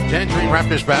Tangerine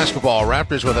Raptors basketball.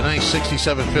 Raptors with a nice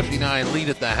 67-59 lead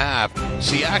at the half.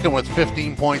 Siakam with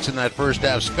 15 points in that first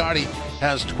half. Scotty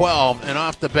has 12, and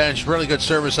off the bench, really good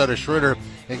service out of Schroeder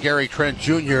and Gary Trent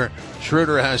Jr.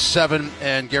 Schroeder has 7,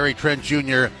 and Gary Trent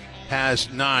Jr.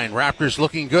 has 9. Raptors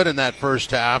looking good in that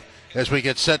first half as we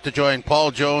get set to join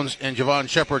Paul Jones and Jevohn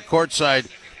Shepherd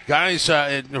courtside. Guys,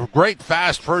 a great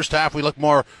fast first half. We look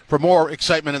for more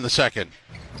excitement in the second.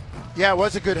 Yeah, it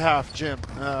was a good half, Jim.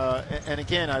 And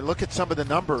again, I look at some of the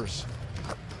numbers.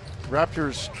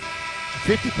 Raptors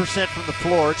 50% from the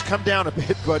floor. It's come down a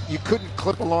bit, but you couldn't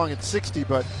clip along at 60,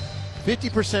 but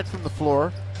 50% from the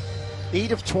floor.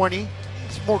 8 of 20.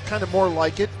 It's more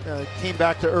like it. Came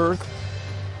back to earth.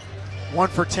 1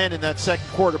 for 10 in that second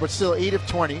quarter, but still 8 of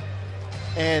 20.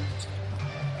 And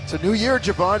it's a new year,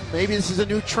 Jevohn. Maybe this is a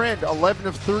new trend. 11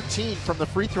 of 13 from the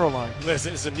free throw line.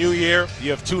 Listen, it's a new year. You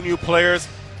have 2 new players,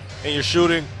 and you're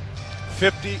shooting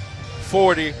 50,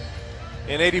 40,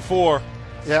 and 84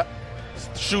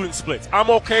 shooting splits. I'm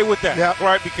okay with that,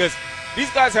 right? Because these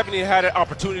guys haven't even had an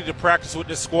opportunity to practice with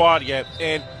this squad yet.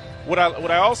 And what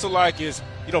I also like is,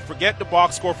 forget the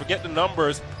box score, forget the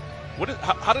numbers.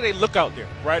 How do they look out there,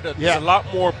 right? There's a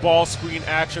lot more ball screen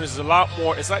action. There's a lot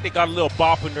more. It's like they got a little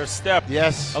bop in their step.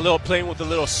 Yes. A little playing with a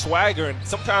little swagger. And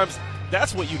sometimes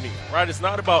that's what you need, right? It's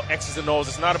not about X's and O's.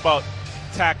 It's not about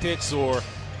tactics or,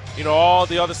 all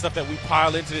the other stuff that we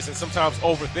pile into this and sometimes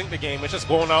overthink the game. It's just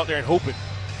going out there and hooping.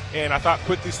 And I thought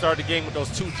quickly started the game with those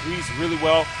 2 threes really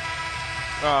well.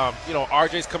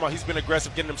 RJ's come out. He's been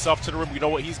aggressive getting himself to the rim. We know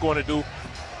what he's going to do.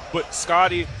 But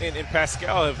Scotty and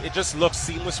Pascal, it just looks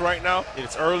seamless right now.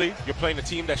 It's early. You're playing a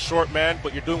team that's short man,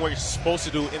 but you're doing what you're supposed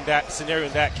to do in that scenario,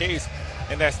 in that case,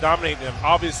 and that's dominating them.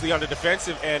 Obviously on the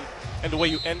defensive end, and the way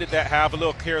you ended that half, a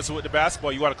little careless with the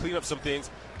basketball, you got to clean up some things,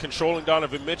 controlling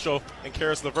Donovan Mitchell and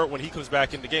Karis LeVert when he comes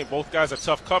back in the game. Both guys are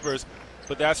tough covers,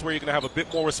 but that's where you're going to have a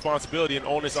bit more responsibility and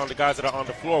onus on the guys that are on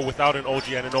the floor without an OG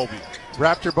Anunoby.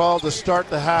 Raptor ball to start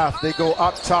the half. They go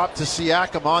up top to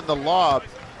Siakam on the lob.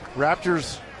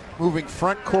 Raptors moving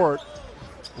front court,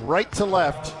 right to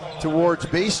left towards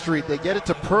Bay Street. They get it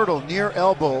to Pirtle near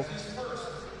elbow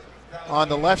on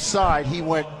the left side. He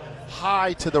went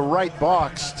high to the right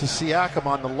box to Siakam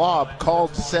on the lob,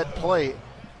 called set play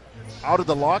out of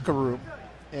the locker room,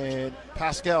 and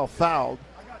Pascal fouled.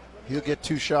 He'll get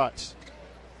 2 shots.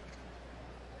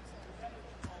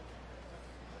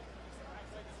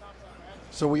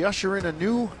 So we usher in a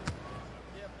new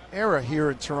era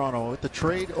here in Toronto with the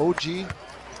trade. OG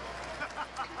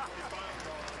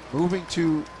moving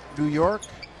to New York.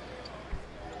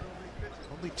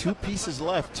 Only 2 pieces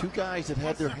left. 2 guys that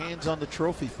had their hands on the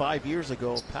trophy 5 years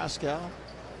ago, Pascal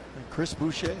and Chris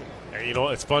Boucher. And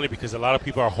it's funny because a lot of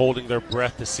people are holding their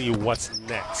breath to see what's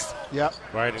next. Yep.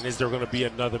 Right? And is there going to be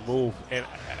another move? And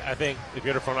I think if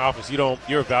you're the front office, you're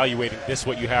evaluating this,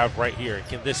 what you have right here.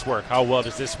 Can this work? How well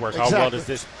does this work? Exactly. How well does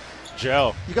this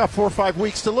gel? You got 4 or 5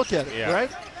 weeks to look at it, right?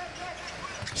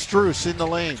 Strus in the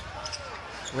lane.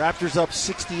 Raptors up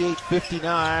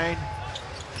 68-59.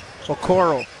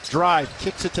 Okoro drive,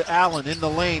 kicks it to Allen in the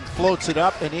lane, floats it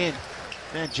up and in.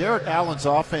 Man, Jarrett Allen's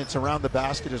offense around the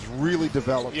basket has really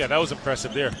developed. Yeah, that was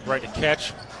impressive there, right? The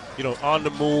catch, on the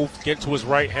move, get to his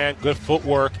right hand, good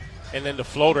footwork, and then the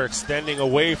floater extending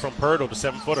away from Pirtle, the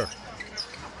 7-footer.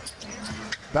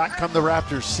 Back come the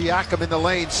Raptors. Siakam in the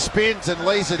lane, spins and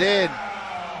lays it in.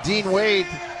 Dean Wade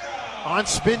on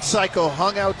spin cycle,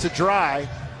 hung out to dry.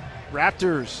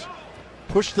 Raptors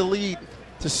push the lead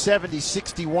to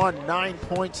 70-61, 9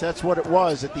 points. That's what it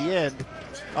was at the end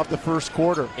of the first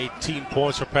quarter. 18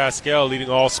 points for Pascal, leading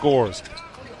all scorers.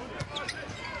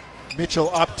 Mitchell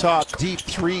up top, deep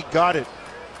 3, got it.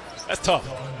 That's tough.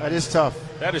 That is tough.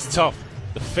 That is tough.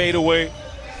 The fadeaway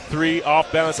 3,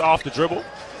 off balance, off the dribble.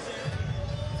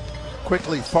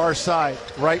 Quickly, far side,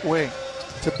 right wing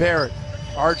to Barrett.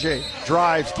 RJ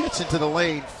drives, gets into the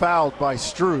lane, fouled by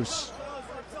Strus.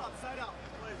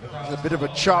 A bit of a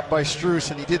chop by Strus,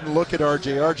 and he didn't look at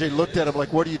RJ. RJ looked at him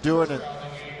like, what are you doing? And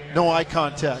no eye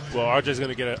contact. Well, RJ's going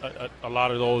to get a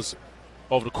lot of those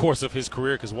over the course of his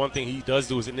career, because one thing he does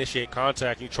do is initiate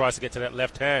contact. He tries to get to that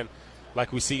left hand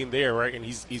like we see him there, right? And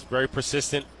he's very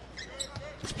persistent.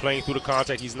 He's playing through the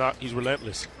contact. He's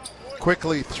relentless.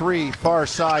 Quickly, 3, far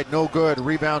side, no good.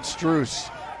 Rebound Strus.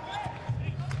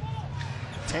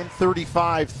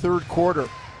 10:35, third quarter.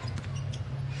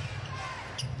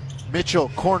 Mitchell,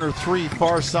 corner 3,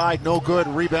 far side, no good.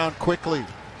 Rebound quickly.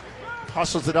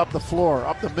 Hustles it up the floor,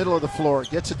 up the middle of the floor.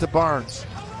 Gets it to Barnes.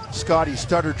 Scotty,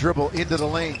 stutter dribble into the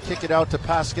lane. Kick it out to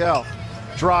Pascal.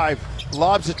 Drive,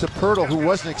 lobs it to Pirtle, who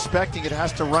wasn't expecting it,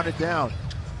 has to run it down.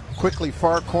 Quickly,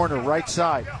 far corner, right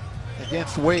side.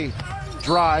 Against Wade.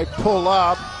 drive, pull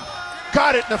up.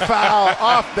 Got it in the foul,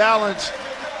 off balance.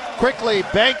 Quickly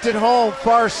banked it home,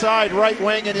 far side, right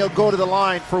wing, and he'll go to the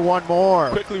line for one more.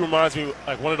 Quickly reminds me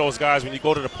like one of those guys when you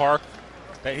go to the park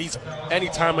that he's any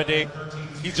time of day,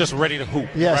 he's just ready to hoop,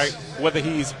 yes. right? Whether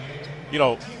he's, in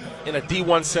a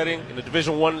D1 setting, in a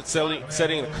Division I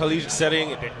setting, in a collegiate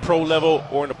setting, at the pro level,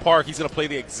 or in the park, he's going to play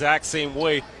the exact same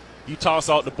way. You toss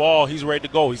out the ball, he's ready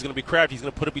to go. He's going to be crafty. He's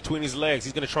going to put it between his legs.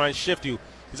 He's going to try and shift you.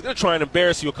 He's going to try and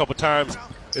embarrass you a couple times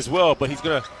as well, but he's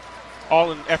going to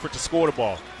all in an effort to score the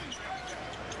ball.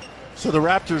 So the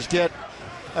Raptors get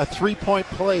a three-point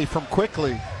play from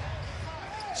Quickly.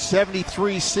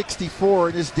 73-64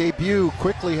 in his debut.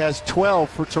 Quickly has 12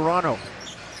 for Toronto.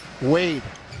 Wade,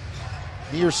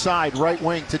 near side, right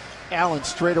wing to Allen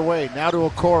straight away. Now to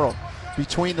Okoro,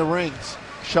 between the rings.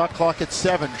 Shot clock at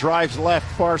 7. Drives left,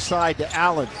 far side to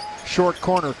Allen. Short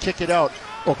corner, kick it out.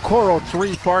 Okoro,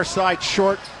 3, far side,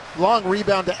 short. Long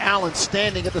rebound to Allen,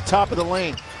 standing at the top of the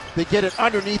lane. They get it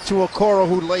underneath to Okoro,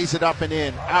 who lays it up and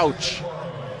in. Ouch.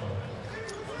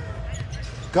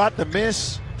 Got the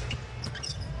miss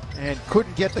and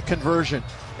couldn't get the conversion.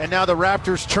 And now the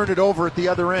Raptors turn it over at the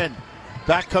other end.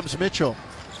 Back comes Mitchell.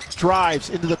 Drives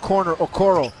into the corner.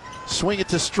 Okoro. Swing it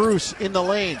to Strus in the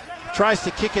lane. Tries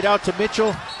to kick it out to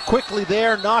Mitchell. Quickly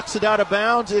there. Knocks it out of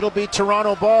bounds. It'll be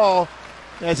Toronto ball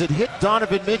as it hit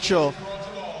Donovan Mitchell.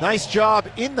 Nice job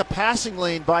in the passing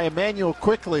lane by Emmanuel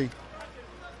Quickly.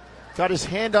 Got his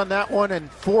hand on that one and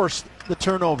forced the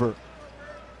turnover.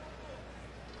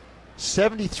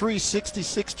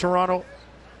 73-66 Toronto.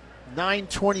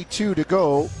 9:22 to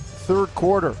go, third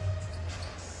quarter.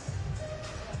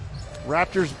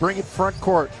 Raptors bring it front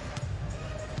court.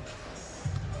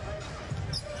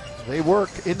 They work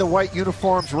in the white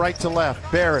uniforms right to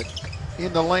left. Barrett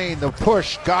in the lane, the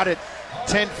push, got it.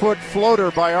 10-foot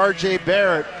floater by R.J.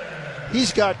 Barrett.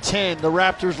 He's got 10. The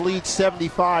Raptors lead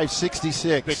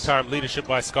 75-66. Big-time leadership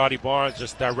by Scotty Barnes,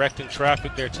 just directing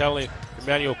traffic. They're telling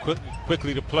Emmanuel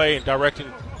quickly to play and directing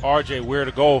RJ where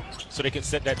to go so they can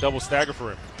set that double stagger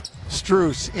for him.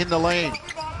 Strus in the lane.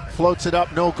 Floats it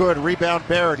up, no good. Rebound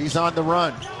Barrett. He's on the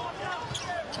run.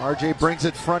 RJ brings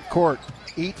it front court.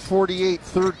 8:48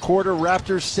 third quarter.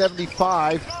 Raptors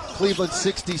 75. Cleveland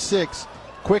 66.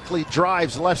 Quickly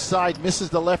drives left side. Misses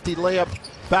the lefty layup.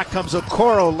 Back comes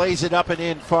Okoro. Lays it up and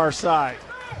in far side.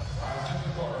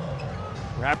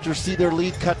 Raptors see their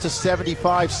lead cut to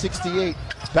 75-68.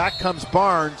 Back comes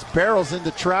Barnes. Barrels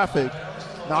into traffic.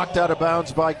 Knocked out of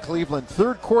bounds by Cleveland.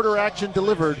 Third quarter action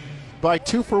delivered by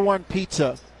 2-for-1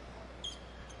 Pizza.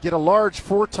 Get a large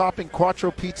 4-topping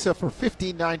Quattro pizza for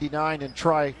 $15.99 and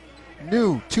try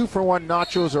new 2-for-1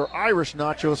 nachos or Irish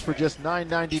nachos for just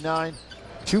 $9.99.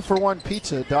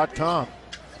 2for1pizza.com.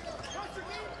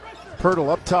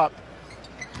 Pirtle up top.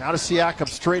 Now to Siakam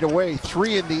straight away.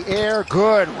 3 in the air.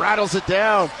 Good. Rattles it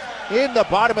down. In the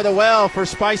bottom of the well for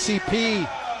Spicy P.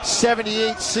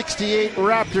 78-68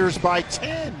 Raptors by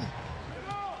 10.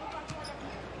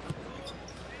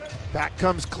 Back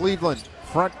comes Cleveland.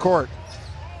 Front court.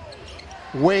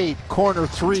 Wade, corner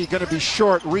 3, going to be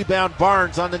short. Rebound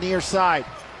Barnes on the near side.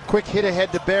 Quick hit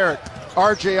ahead to Barrett.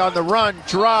 RJ on the run,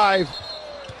 drive,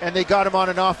 and they got him on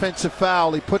an offensive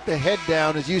foul. He put the head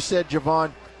down, as you said,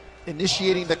 Jevohn,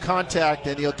 initiating the contact,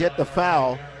 and he'll get the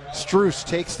foul. Strus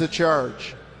takes the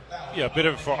charge. Yeah, a bit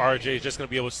of it for RJ. He's just going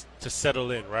to be able to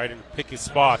settle in, right, and pick his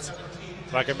spots.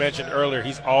 Like I mentioned earlier,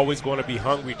 he's always going to be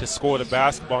hungry to score the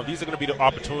basketball. These are going to be the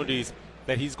opportunities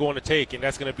that he's going to take, and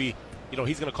that's going to be,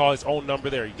 he's going to call his own number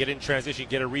there. You get in transition,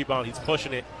 get a rebound, he's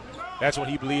pushing it. That's when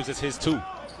he believes it's his too.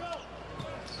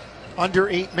 Under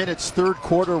 8 minutes, third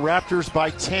quarter, Raptors by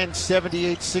 10,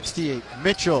 78-68.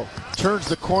 Mitchell turns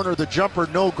the corner, the jumper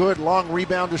no good, long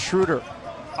rebound to Schroeder.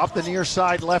 Up the near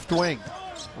side, left wing.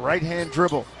 Right-hand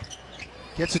dribble.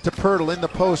 Gets it to Pirtle in the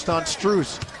post on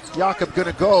Strus. Jakob going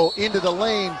to go into the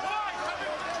lane.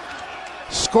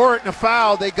 Score it in a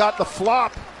foul. They got the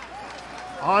flop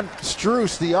on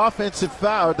Strus, the offensive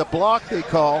foul, the block they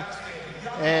call.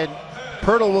 And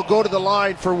Pirtle will go to the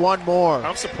line for one more.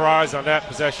 I'm surprised on that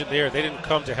possession there. They didn't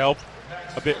come to help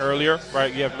a bit earlier,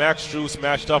 right? You have Max Strus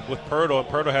matched up with Pirtle, and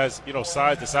Pirtle has,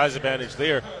 the size advantage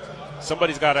there.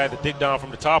 Somebody's got to either dig down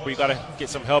from the top, or you got to get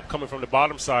some help coming from the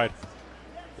bottom side.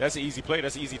 That's an easy play.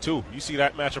 That's easy too. You see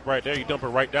that matchup right there, you dump it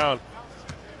right down.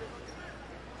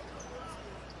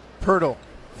 Pirtle,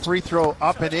 free throw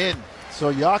up and in.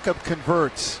 So Jakob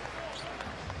converts.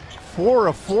 4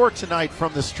 of 4 tonight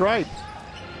from the stripe.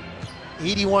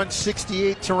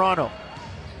 81-68 Toronto.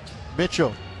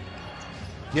 Mitchell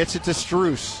gets it to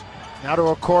Strus. Now to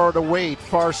Okoro to Wade,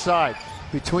 far side.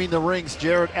 Between the rings,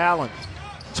 Jarrett Allen.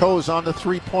 Toes on the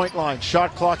three-point line.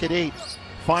 Shot clock at 8.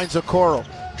 Finds Okoro.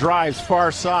 Drives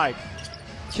far side.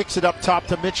 Kicks it up top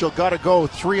to Mitchell. Got to go.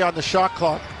 3 on the shot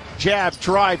clock. Jab,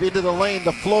 drive into the lane.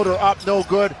 The floater up, no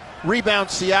good. Rebound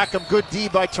Siakam. Good D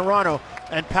by Toronto.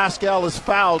 And Pascal is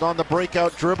fouled on the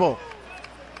breakout dribble.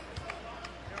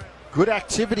 Good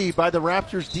activity by the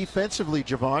Raptors defensively,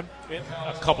 Jevohn.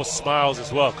 A couple smiles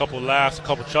as well, a couple laughs, a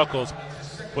couple chuckles.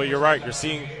 But you're right, you're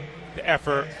seeing the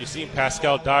effort. You're seeing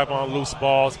Pascal dive on loose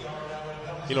balls.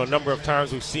 You know, a number of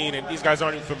times we've seen, and these guys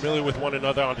aren't even familiar with one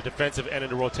another on the defensive end of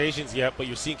the rotations yet, but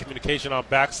you're seeing communication on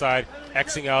backside,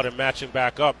 Xing out and matching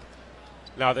back up.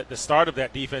 Now, that the start of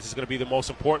that defense is going to be the most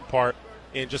important part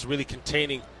in just really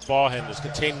containing ball handlers,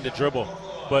 containing the dribble.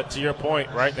 But to your point,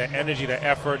 right, the energy, the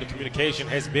effort, the communication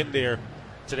has been there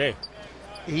today.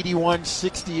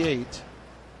 81-68.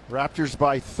 Raptors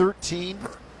by 13.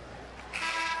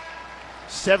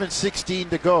 7:16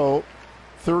 to go.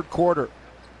 Third quarter.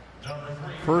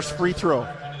 First free throw.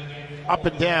 Up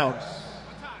and down.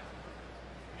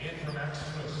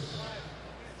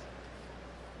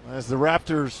 As the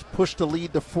Raptors push the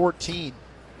lead to 14.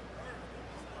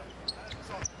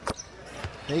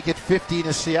 Make it 15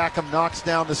 as Siakam knocks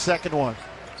down the second one.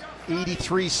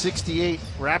 83-68.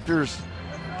 Raptors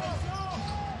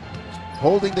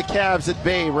holding the Cavs at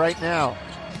bay right now.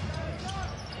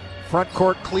 Front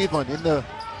court Cleveland in the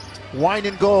wine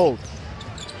and gold.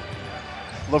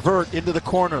 LeVert into the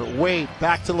corner. Wade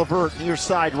back to LeVert, near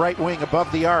side, right wing above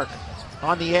the arc.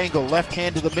 On the angle, left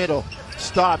hand to the middle.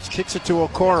 Stops, kicks it to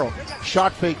Okoro.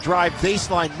 Shot fake, drive,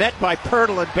 baseline, met by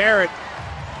Pirtle and Barrett.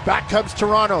 Back comes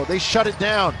Toronto. They shut it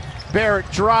down. Barrett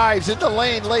drives in the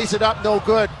lane, lays it up, no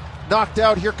good. Knocked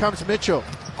out, here comes Mitchell.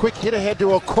 Quick hit ahead to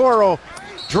Okoro.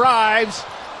 Drives,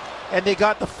 and they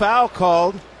got the foul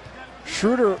called.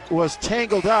 Schroeder was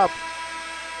tangled up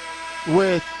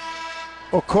with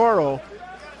Okoro.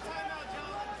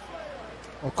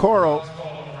 Okoro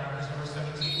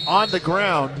on the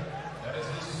ground.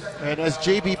 And as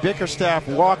J.B. Bickerstaff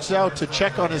walks out to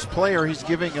check on his player, he's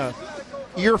giving a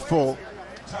earful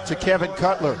to Kevin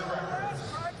Cutler.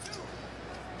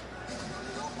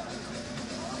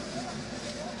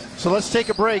 So let's take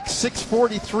a break.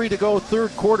 6:43 to go,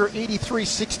 third quarter,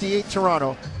 83-68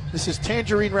 Toronto. This is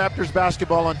Tangerine Raptors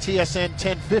basketball on TSN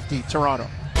 1050 Toronto.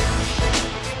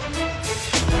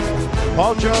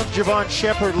 Paul Jones, Jevohn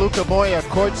Shepherd, Luca Moya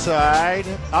courtside.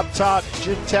 Up top,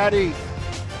 Jim Taddy,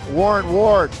 Warren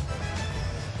Ward.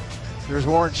 There's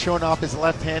Warren showing off his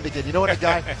left hand again. You know what a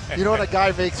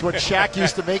guy makes when Shaq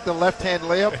used to make the left hand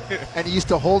layup and he used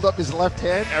to hold up his left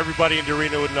hand? Everybody in the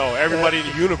arena would know. Everybody in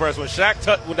the universe, when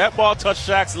that ball touched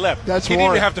Shaq's left, that's he Warren.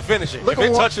 didn't even have to finish it. If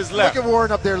it touched his left. Look at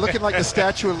Warren up there looking like the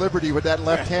Statue of Liberty with that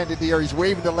left hand in the air. He's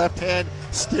waving the left hand,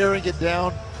 staring it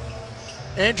down.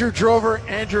 Andrew Drover,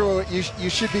 you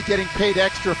should be getting paid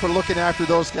extra for looking after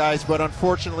those guys, but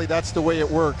unfortunately that's the way it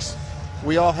works.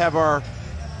 We all have our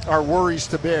worries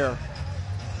to bear.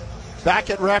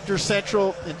 Back at Raptors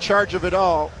Central, in charge of it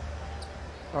all,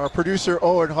 our producer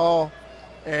Owen Hall,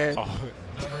 and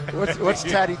what's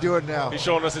Taddy doing now? He's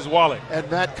showing us his wallet. And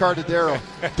Matt Cardadero.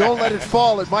 Don't let it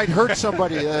fall; it might hurt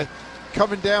somebody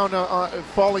coming down,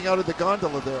 falling out of the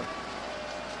gondola there.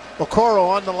 Okoro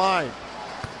on the line.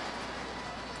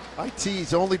 I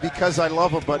tease only because I love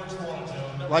him, but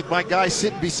like my guy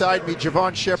sitting beside me,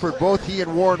 Jevohn Shepherd, both he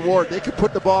and Warren Ward, they could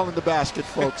put the ball in the basket,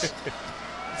 folks.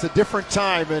 It's a different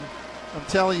time, and I'm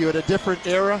telling you, at a different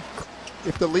era,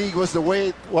 if the league was the way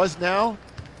it was now,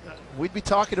 we'd be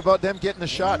talking about them getting a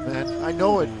shot, man. I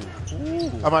know it. Ooh.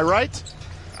 Am I right?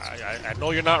 I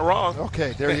know you're not wrong.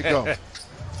 Okay, there you go.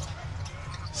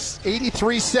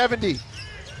 83-70.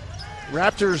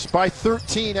 Raptors by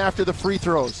 13 after the free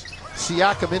throws.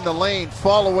 Siakam in the lane,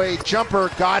 fall away,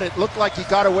 jumper, got it. Looked like he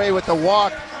got away with the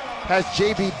walk. Has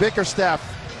J.B. Bickerstaff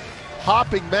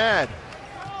hopping mad.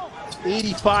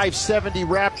 85-70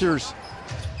 Raptors.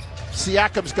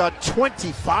 Siakam's got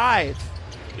 25.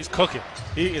 He's cooking.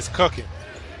 He is cooking.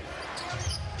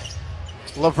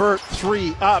 LeVert,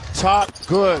 3 up top,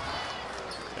 good.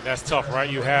 And that's tough, right?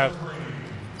 You have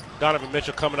Donovan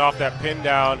Mitchell coming off that pin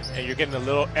down, and you're getting a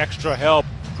little extra help.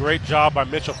 Great job by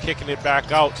Mitchell kicking it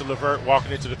back out to LeVert,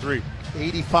 walking into the 3.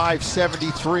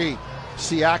 85-73.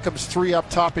 Siakam's 3 up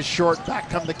top is short. Back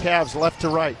come the Cavs, left to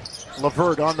right.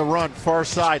 LeVert on the run, far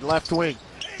side, left wing.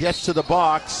 Gets to the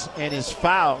box and is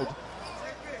fouled.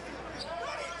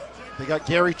 They got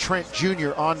Gary Trent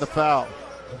Jr. on the foul.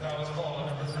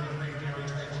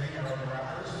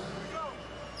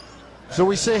 So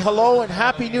we say hello and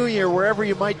Happy New Year wherever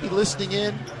you might be listening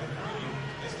in.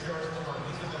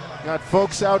 Got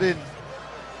folks out in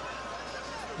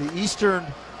the eastern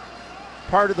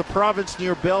part of the province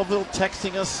near Belleville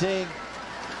texting us saying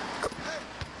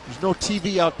there's no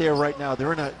TV out there right now.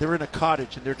 They're in a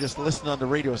cottage and they're just listening on the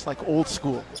radio. It's like old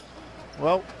school.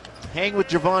 Well, hang with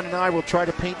Jevohn and I. We'll try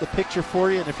to paint the picture for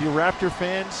you. And if you're Raptor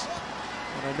fans,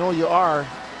 and I know you are,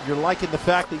 you're liking the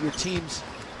fact that your team's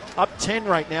up 10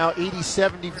 right now,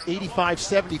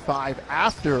 85-75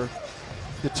 after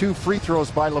the 2 free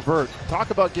throws by LeVert.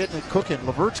 Talk about getting it cooking.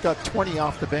 LeVert's got 20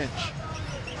 off the bench.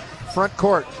 Front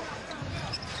court.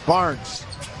 Barnes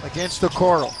against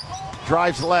Okoro.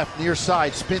 Drives left, near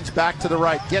side, spins back to the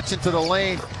right, gets into the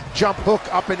lane, jump hook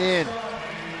up and in.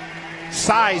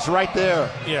 Size right there.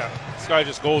 Yeah, this guy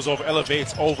just goes over,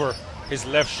 elevates over his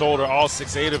left shoulder, all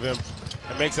 6'8" of him,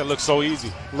 and makes it look so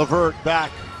easy. LeVert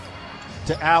back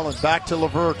to Allen, back to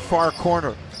LeVert, far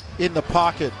corner, in the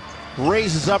pocket.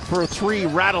 Raises up for a 3,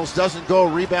 rattles, doesn't go,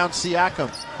 rebound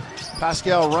Siakam.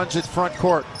 Pascal runs it front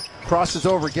court, crosses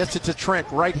over, gets it to Trent,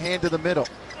 right hand to the middle.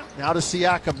 Now to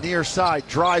Siakam, near side,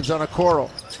 drives on Okoro.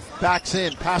 Backs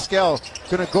in, Pascal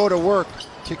gonna go to work,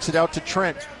 kicks it out to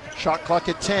Trent. Shot clock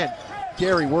at 10.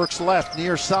 Gary works left,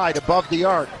 near side, above the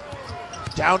arc.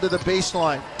 Down to the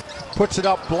baseline, puts it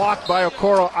up, blocked by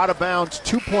Okoro, out of bounds.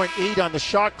 2.8 on the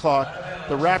shot clock.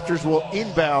 The Raptors will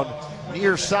inbound,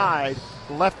 near side,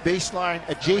 left baseline,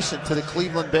 adjacent to the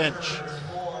Cleveland bench.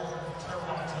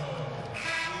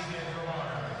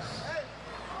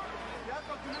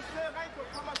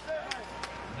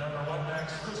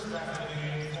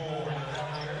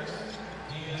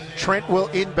 Trent will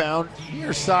inbound,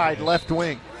 near side, left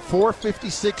wing.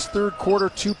 4:56 third quarter,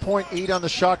 2.8 on the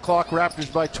shot clock,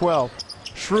 Raptors by 12.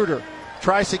 Schroeder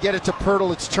tries to get it to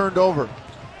Pirtle, it's turned over.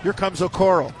 Here comes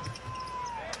Okoro.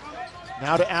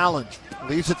 Now to Allen,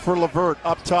 leaves it for LeVert,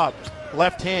 up top.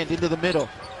 Left hand into the middle,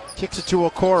 kicks it to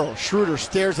Okoro. Schroeder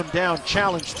stares him down,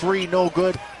 challenge 3, no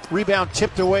good. Rebound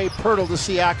tipped away, Pirtle to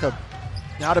Siakam.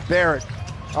 Now to Barrett.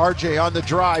 RJ on the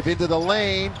drive into the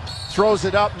lane, throws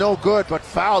it up, no good, but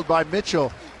fouled by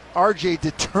Mitchell. RJ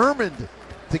determined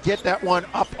to get that one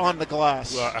up on the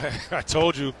glass. Well, I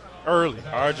told you early,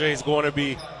 RJ is going to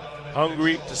be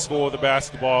hungry to score the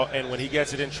basketball, and when he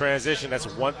gets it in transition, that's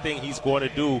one thing he's going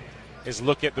to do is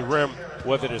look at the rim,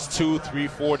 whether there's 2, 3,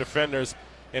 4 defenders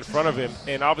in front of him.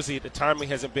 And obviously the timing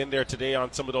hasn't been there today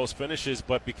on some of those finishes,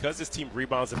 but because this team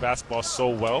rebounds the basketball so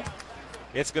well,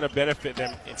 it's going to benefit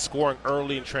them in scoring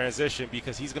early in transition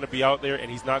because he's going to be out there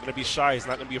and he's not going to be shy. He's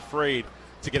not going to be afraid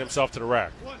to get himself to the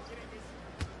rack.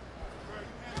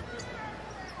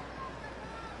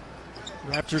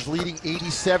 Raptors leading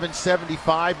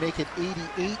 87-75, make it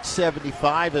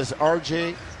 88-75 as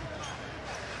RJ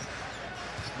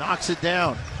knocks it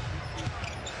down.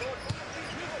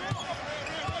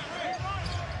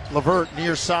 LeVert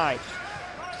near side.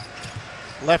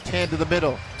 Left hand to the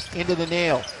middle, into the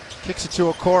nail. Kicks it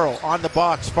to Okoro, on the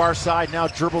box, far side, now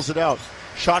dribbles it out.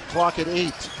 Shot clock at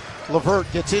 8. LeVert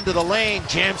gets into the lane,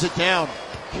 jams it down.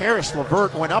 Karis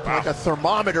LeVert went up like a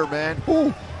thermometer, man.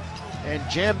 Ooh. And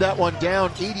jammed that one down,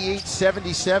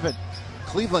 88-77.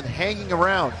 Cleveland hanging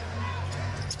around.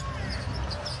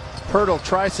 Pirtle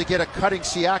tries to get a cutting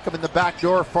Siakam in the back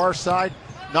door, far side,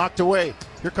 knocked away.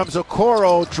 Here comes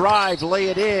Okoro, drive, lay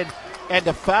it in, and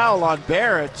a foul on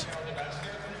Barrett.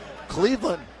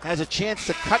 Cleveland has a chance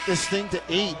to cut this thing to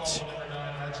 8.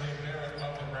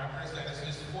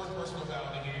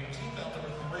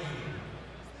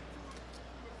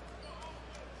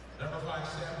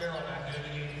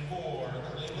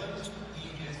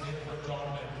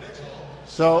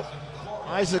 So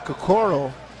Isaac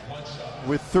Okoro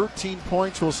with 13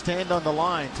 points will stand on the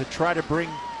line to try to bring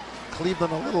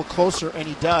Cleveland a little closer, and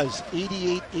he does.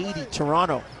 88-80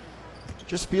 Toronto.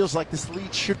 Just feels like this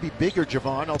lead should be bigger,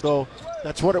 Jevohn, although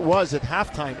that's what it was at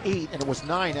halftime, 8, and it was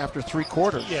 9 after 3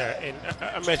 quarters. Yeah, and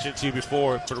I mentioned to you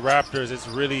before, for the Raptors, it's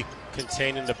really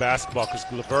containing the basketball because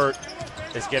LeVert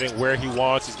is getting where he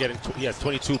wants. He has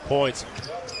 22 points.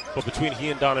 But between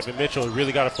he and Donovan Mitchell, we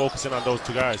really got to focus in on those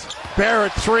two guys.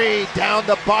 Barrett 3 down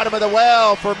the bottom of the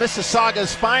well for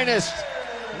Mississauga's finest.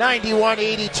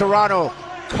 91-80 Toronto.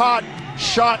 Caught,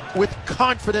 shot with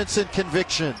confidence and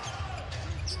conviction.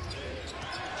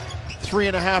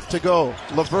 3.5 to go.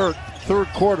 LeVert, third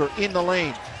quarter, in the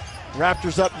lane.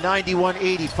 Raptors up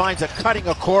 91-80. Finds a cutting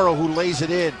Okoro who lays it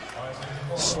in.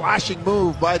 Slashing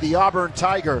move by the Auburn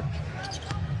Tiger.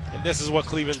 And this is what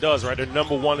Cleveland does, right? They're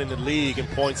number 1 in the league in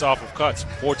points off of cuts,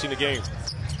 14 a game.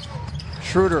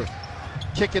 Schroeder,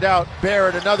 kick it out.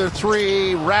 Barrett, another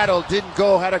 3. Rattled, didn't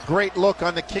go. Had a great look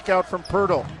on the kick out from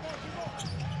Pirtle.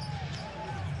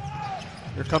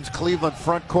 Here comes Cleveland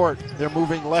front court. They're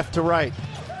moving left to right.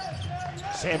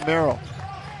 Sam Merrill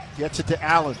gets it to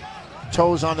Allen.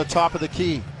 Toes on the top of the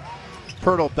key.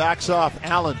 Pirtle backs off.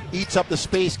 Allen eats up the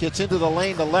space, gets into the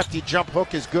lane. The lefty jump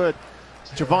hook is good.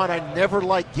 Jevohn, I never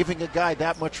like giving a guy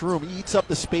that much room. He eats up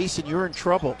the space and you're in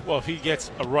trouble. Well, if he gets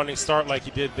a running start like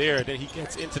he did there, then he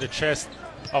gets into the chest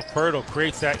of Pirtle,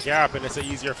 creates that gap, and it's an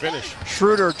easier finish.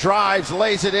 Schroeder drives,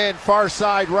 lays it in, far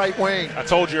side right wing. I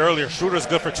told you earlier, Schroeder's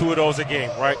good for 2 of those a game,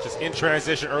 right? Just in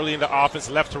transition, early in the offense,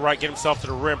 left to right, get himself to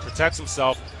the rim, protects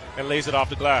himself, and lays it off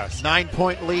the glass.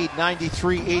 9-point lead,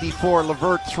 93-84.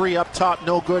 Levert 3 up top,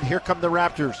 no good. Here come the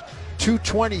Raptors.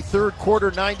 2:20, third quarter,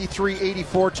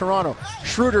 93-84 Toronto.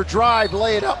 Schroeder drive,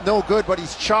 lay it up, no good, but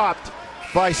he's chopped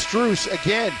by Strus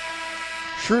again.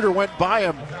 Schroeder went by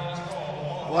him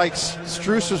like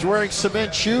Strus was wearing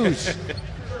cement shoes.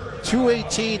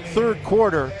 2:18, third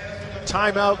quarter.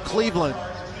 Timeout, Cleveland.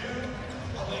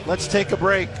 Let's take a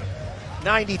break.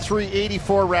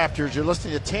 93-84 Raptors. You're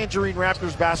listening to Tangerine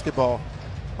Raptors basketball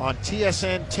on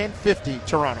TSN 1050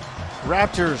 Toronto.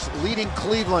 Raptors leading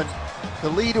Cleveland. The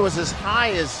lead was as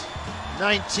high as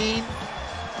 19.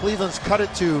 Cleveland's cut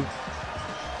it to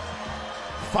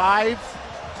 5.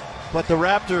 But the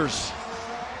Raptors,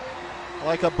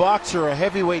 like a boxer, a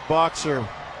heavyweight boxer,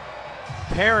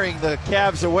 paring the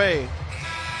Cavs away.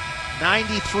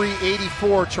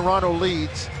 93-84, Toronto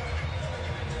leads.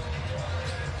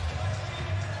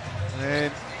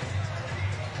 And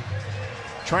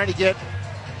trying to get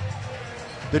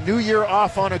the new year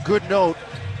off on a good note.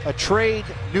 A trade,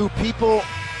 new people.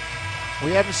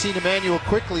 We haven't seen Emmanuel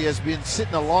Quickly, has been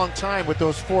sitting a long time with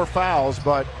those 4 fouls,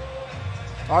 but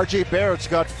RJ Barrett's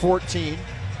got 14.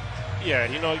 Yeah,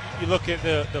 you know, you look at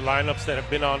the lineups that have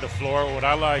been on the floor. What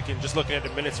I like, and just looking at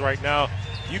the minutes right now,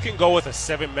 you can go with a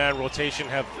 7-man rotation,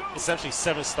 have essentially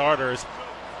 7 starters,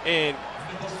 and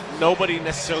nobody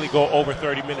necessarily go over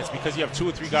 30 minutes because you have 2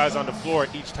 or 3 guys on the floor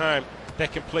each time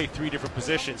that can play 3 different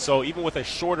positions. So even with a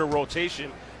shorter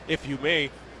rotation, if you may,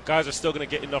 guys are still going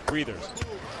to get enough breathers.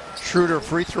 Schroeder,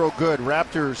 free throw good.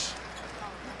 Raptors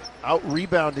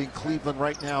out-rebounding Cleveland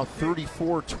right now,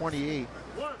 34-28.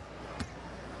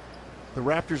 The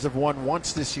Raptors have won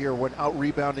once this year when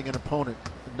out-rebounding an opponent.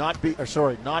 Not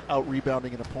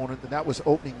out-rebounding an opponent, and that was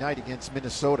opening night against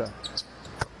Minnesota.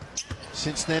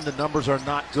 Since then, the numbers are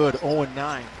not good,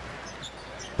 0-9.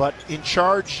 But in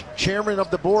charge, chairman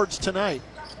of the boards tonight.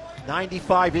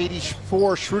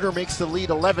 95-84, Schroeder makes the lead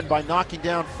 11 by knocking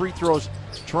down free throws.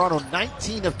 Toronto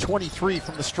 19 of 23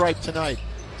 from the stripe tonight.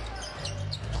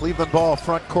 Cleveland ball,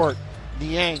 front court.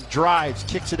 Niang drives,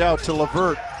 kicks it out to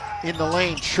Levert in the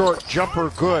lane. Short jumper,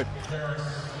 good.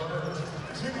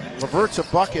 Levert's a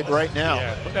bucket right now.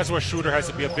 Yeah, but that's where Schroeder has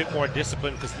to be a bit more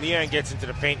disciplined because Niang gets into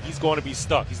the paint. He's going to be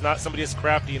stuck. He's not somebody that's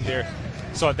crafty in there.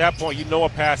 So at that point, you know a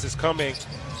pass is coming.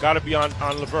 Got to be on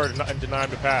Levert and deny him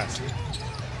the pass.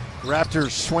 Raptors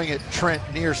swing it. Trent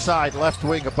near side, left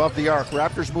wing above the arc.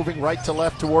 Raptors moving right to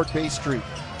left toward Bay Street.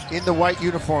 In the white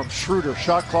uniform, Schroeder,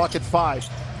 shot clock at 5.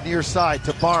 Near side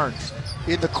to Barnes.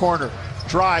 In the corner.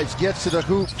 Drives, gets to the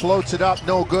hoop, floats it up,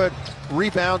 no good.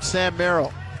 Rebound, Sam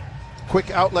Merrill. Quick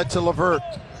outlet to Levert.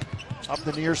 Up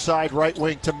the near side, right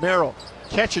wing to Merrill.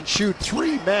 Catch and shoot,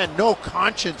 3 men, no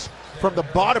conscience from the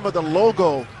bottom of the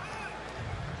logo.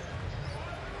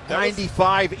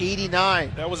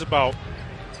 95-89. That was about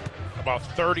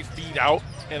 30 feet out,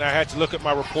 and I had to look at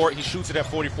my report. He shoots it at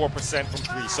 44% from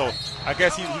 3, so I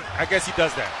guess he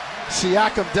does that.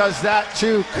 Siakam does that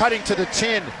too, cutting to the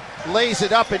tin, lays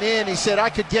it up and in. He said, I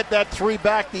could get that 3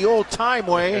 back the old time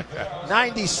way.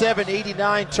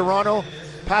 97-89 Toronto.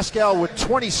 Pascal with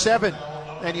 27,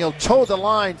 and he'll toe the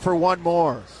line for 1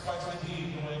 more.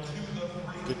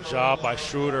 Good job by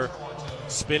Schroeder,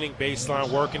 spinning baseline,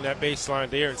 working that baseline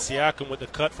there, and Siakam with the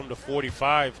cut from the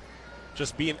 45.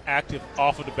 Just being active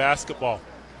off of the basketball,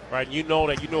 right? You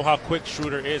know how quick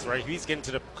Schroeder is, right? If he's getting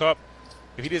to the cup,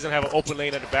 if he doesn't have an open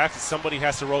lane at the back, somebody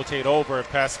has to rotate over. And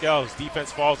Pascal, his defense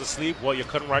falls asleep, well, you're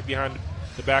cutting right behind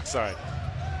the backside.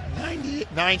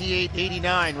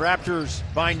 98-89, Raptors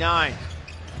by 9.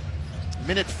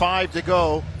 Minute 5 to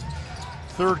go,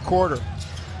 third quarter.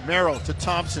 Merrill to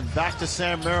Thompson, back to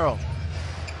Sam Merrill.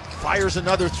 Fires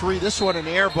another 3, this one an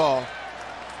air ball.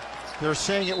 They're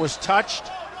saying it was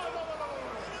touched.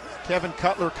 Kevin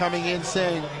Cutler coming in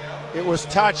saying it was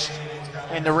touched,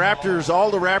 and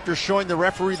all the Raptors showing the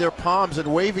referee their palms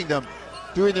and waving them,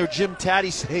 doing their Jim Taddy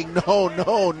saying no,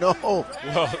 no, no.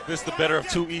 Well, this is the better of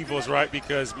 2 evils, right?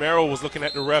 Because Merrill was looking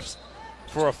at the refs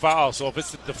for a foul, so if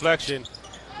it's a deflection,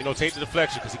 take the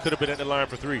deflection because he could have been at the line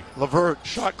for 3. Levert,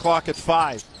 shot clock at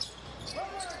 5.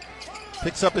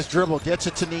 Picks up his dribble, gets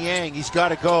it to Niang, he's got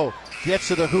to go. Gets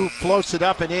to the hoop, floats it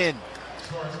up and in.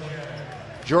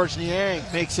 George Niang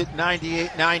makes it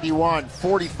 98-91,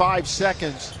 45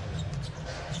 seconds.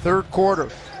 Third quarter.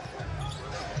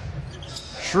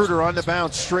 Schroeder on the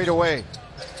bounce straight away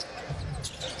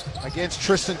against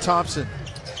Tristan Thompson.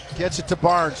 Gets it to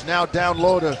Barnes. Now down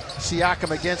low to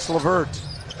Siakam against LeVert.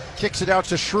 Kicks it out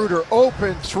to Schroeder.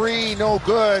 Open three, no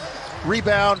good.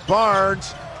 Rebound,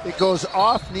 Barnes. It goes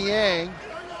off Niang.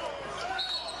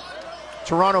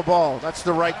 Toronto ball. That's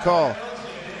the right call.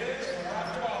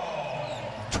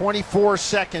 24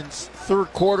 seconds,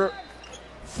 third quarter.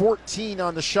 14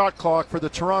 on the shot clock for the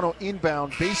Toronto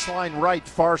inbound. Baseline right,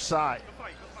 far side.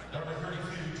 Number 32,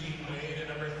 Dean Wade, and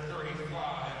number 35,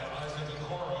 Isaac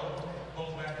Okoro,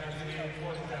 both back into the game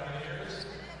for the Cavaliers.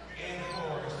 In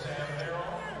for Sam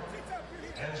Merrill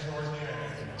and George Niang.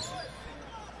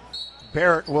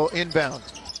 Barrett will inbound.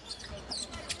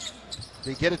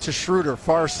 They get it to Schroeder,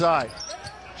 far side.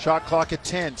 Shot clock at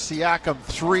 10. Siakam,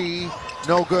 three,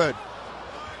 no good.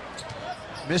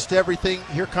 Missed everything.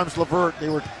 Here comes LeVert. They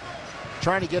were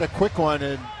trying to get a quick one,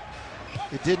 and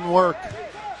it didn't work.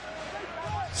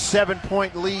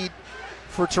 7-point lead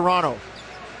for Toronto.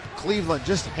 Cleveland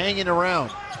just hanging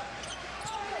around.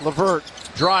 LeVert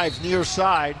drives near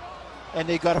side, and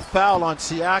they got a foul on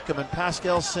Siakam, and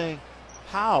Pascal's saying,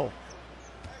 how?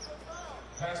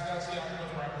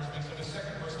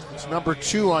 It's number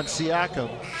 2 on Siakam.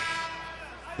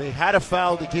 They had a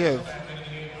foul to give.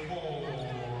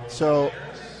 So,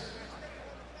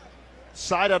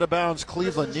 side out of bounds,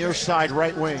 Cleveland, near side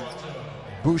right wing.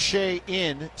 Boucher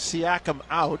in, Siakam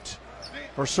out.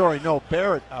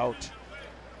 Barrett out.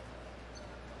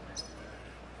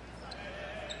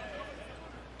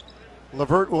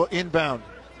 LeVert will inbound.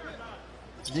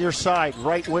 Near side,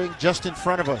 right wing, just in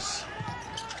front of us.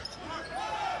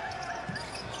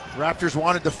 Raptors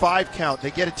wanted the 5 count.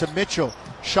 They get it to Mitchell.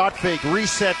 Shot fake,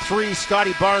 reset 3.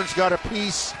 Scotty Barnes got a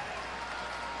piece.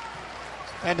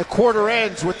 And the quarter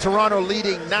ends with Toronto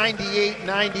leading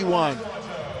 98-91.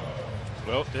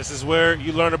 Well, this is where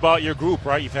you learn about your group,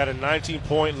 right? You've had a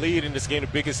 19-point lead in this game, the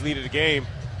biggest lead of the game.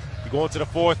 You go into the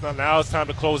fourth, now it's time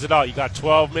to close it out. You got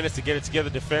 12 minutes to get it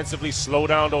together defensively, slow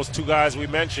down those 2 guys we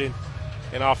mentioned,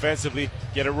 and offensively,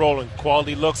 get it rolling.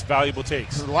 Quality looks, valuable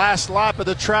takes. The last lap of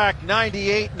the track,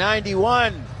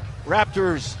 98-91.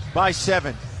 Raptors by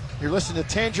 7. You're listening to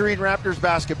Tangerine Raptors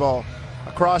basketball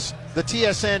across the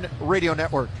TSN radio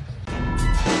network.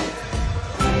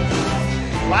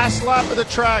 Last lap of the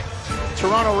track,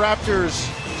 Toronto Raptors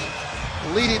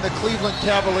leading the Cleveland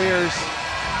Cavaliers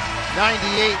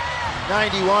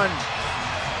 98-91.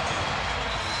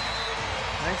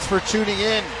 Thanks for tuning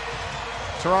in.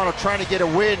 Toronto trying to get a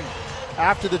win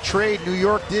after the trade. New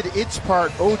York did its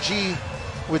part. OG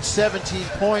with 17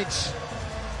 points,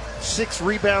 6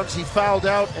 rebounds. He fouled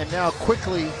out, and now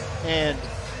Quickly and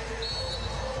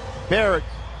Barrett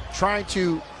trying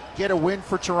to get a win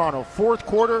for Toronto. Fourth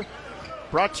quarter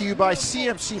brought to you by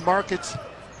CMC Markets.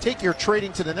 Take your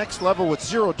trading to the next level with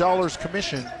 $0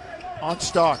 commission on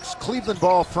stocks. Cleveland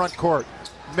ball front court.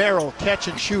 Merrill, catch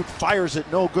and shoot, fires it,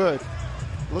 no good.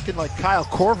 Looking like Kyle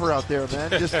Korver out there,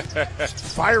 man. Just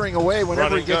firing away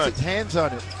whenever he gets his hands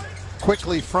on it.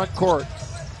 Quickly front court.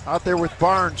 Out there with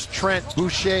Barnes, Trent,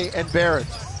 Boucher, and Barrett.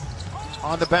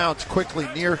 On the bounce, Quickly,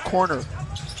 near corner.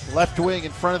 Left wing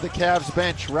in front of the Cavs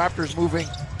bench. Raptors moving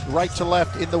right to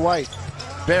left in the white.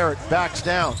 Barrett backs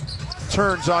down.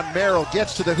 Turns on Merrill,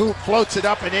 gets to the hoop, floats it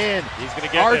up and in. He's going to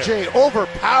get RJ there.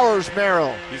 Overpowers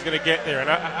Merrill. He's going to get there, and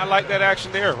I like that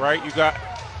action there, right? You got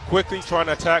Quickly trying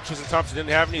to attack Tristan Thompson, didn't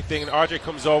have anything, and RJ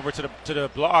comes over to the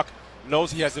block,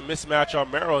 knows he has a mismatch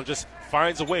on Merrill, and just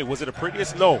finds a way. Was it the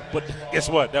prettiest? No, but guess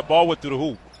what? That ball went through the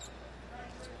hoop.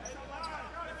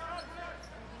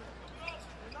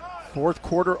 Fourth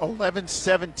quarter,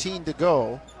 11:17 to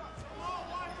go.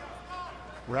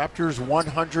 Raptors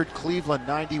 100, Cleveland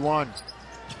 91.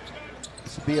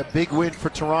 This will be a big win for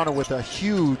Toronto with a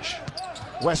huge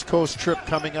West Coast trip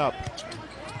coming up.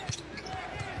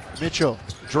 Mitchell,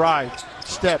 drive,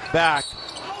 step back.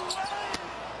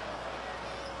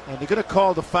 And they're going to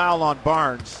call the foul on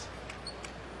Barnes.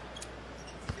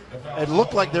 It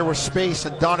looked like there was space,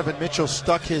 and Donovan Mitchell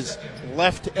stuck his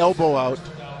left elbow out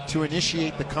to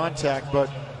initiate the contact, but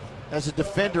as a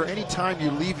defender, anytime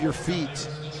you leave your feet,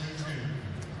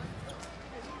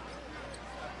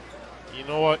 you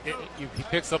know what? He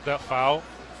picks up that foul,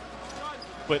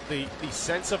 but the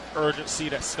sense of urgency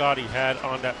that Scotty had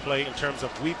on that play in terms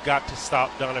of we've got to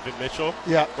stop Donovan Mitchell.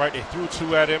 Yeah. Right? They threw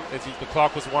 2 at him as the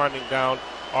clock was winding down.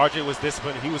 RJ was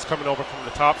disciplined. He was coming over from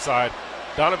the top side.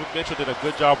 Donovan Mitchell did a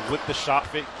good job with the shot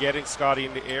fit, getting Scotty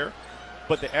in the air.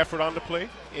 But the effort on the play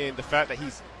and the fact that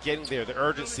he's getting there, the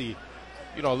urgency,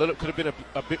 could have been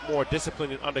a bit more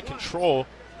disciplined and under control.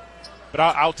 But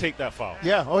I'll take that foul.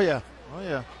 Yeah, oh yeah.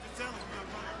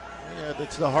 Yeah,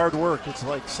 that's the hard work. It's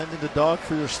like sending the dog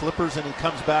for your slippers and he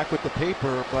comes back with the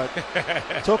paper, but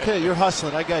it's okay. You're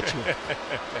hustling. I got you.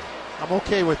 I'm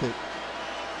okay with it.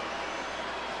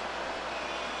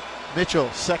 Mitchell,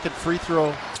 second free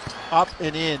throw, up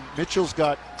and in. Mitchell's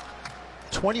got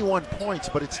 21 points,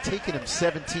 but it's taken him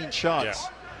 17 shots. Yeah.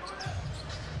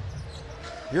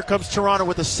 Here comes Toronto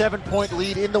with a 7-point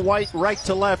lead in the white, right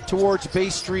to left towards Bay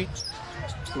Street.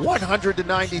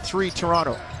 100-93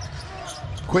 Toronto.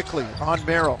 Quickly on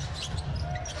Merrill.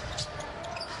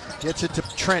 Gets it to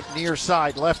Trent, near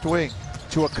side, left wing,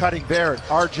 to a cutting Barrett.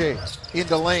 RJ in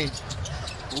the lane.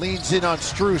 Leans in on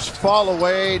Strus. Fall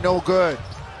away, no good.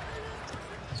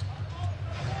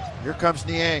 Here comes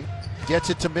Niang.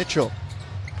 Gets it to Mitchell.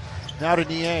 Now to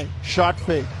Niang. Shot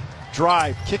fake.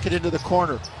 Drive. Kick it into the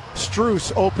corner.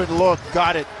 Strus, open look.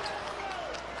 Got it.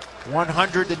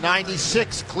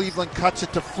 100-96. Cleveland cuts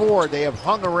it to 4. They have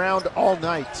hung around all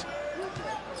night.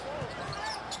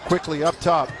 Quickly up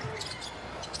top.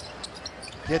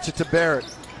 Gets it to Barrett.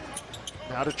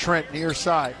 Now to Trent, near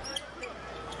side.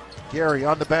 Gary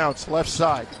on the bounce, left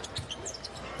side.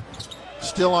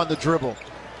 Still on the dribble.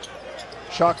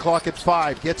 Shot clock at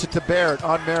 5. Gets it to Barrett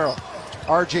on Merrill.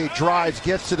 RJ drives,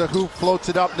 gets to the hoop, floats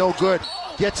it up, no good.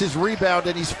 Gets his rebound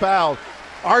and he's fouled.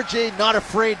 RJ not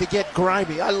afraid to get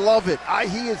grimy. I love it.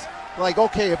 He is like,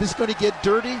 okay, if it's going to get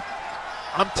dirty,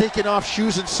 I'm taking off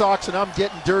shoes and socks and I'm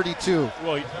getting dirty too.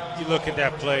 Well, you look at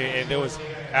that play and there was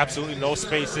absolutely no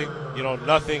spacing.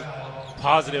 Nothing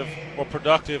positive or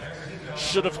productive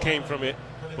should have came from it.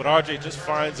 But RJ just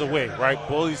finds a way, right?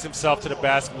 Bullies himself to the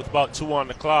basket with about 2 on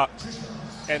the clock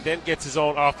and then gets his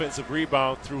own offensive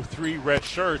rebound through 3 red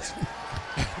shirts.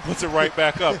 Puts it right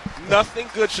back up. Nothing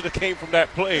good should have came from that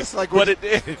play, but it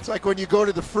did. It's like when you go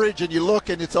to the fridge and you look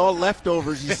and it's all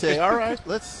leftovers. You say, all right,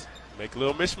 let's make a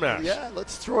little mishmash. Yeah,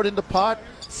 let's throw it in the pot.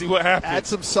 See what happens. Add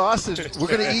some sauce and we're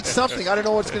going to eat something. I don't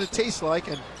know what it's going to taste like.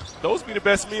 And those be the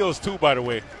best meals too, by the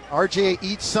way. RJ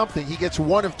eats something. He gets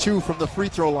 1 of 2 from the free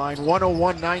throw line,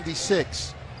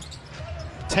 101-96.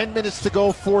 10 minutes to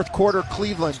go, fourth quarter.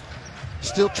 Cleveland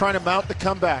still trying to mount the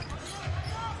comeback.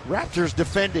 Raptors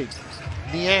defending.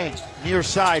 Niang, near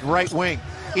side, right wing,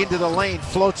 into the lane,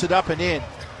 floats it up and in.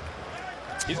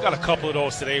 He's got a couple of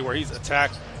those today where he's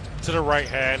attacked to the right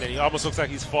hand and he almost looks like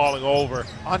he's falling over.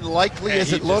 Unlikely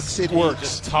as it looks, it works. He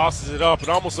just tosses it up. It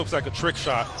almost looks like a trick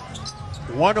shot.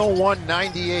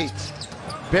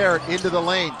 101-98. Barrett into the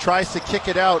lane, tries to kick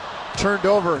it out, turned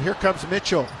over. Here comes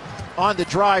Mitchell on the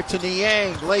drive to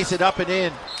Niang, lays it up and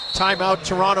in. Timeout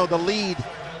Toronto. The lead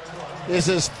is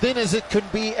as thin as it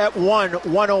could be at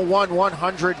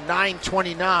 101-100,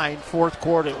 9:29, fourth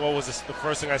quarter. What was the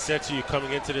first thing I said to you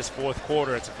coming into this fourth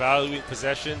quarter? It's valuing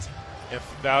possessions and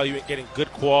valuing getting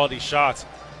good quality shots.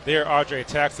 There, RJ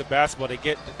attacks the basketball.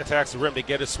 Attacks the rim. They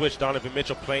get a switch. Donovan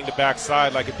Mitchell playing the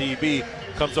backside like a DB.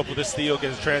 Comes up with a steal,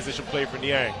 gets a transition play for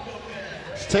Niang.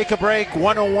 Let's take a break.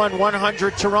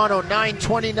 101-100 Toronto,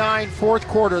 9:29, fourth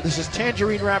quarter. This is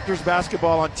Tangerine Raptors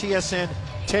basketball on TSN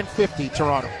 1050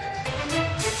 Toronto.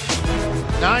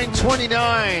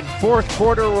 9:29, fourth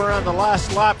quarter. We're on the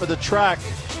last lap of the track.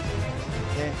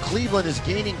 And Cleveland is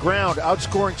gaining ground,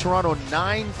 outscoring Toronto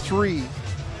 9-3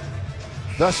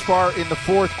 thus far in the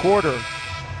fourth quarter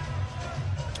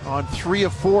on 3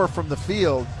 of 4 from the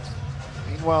field.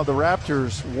 Meanwhile, the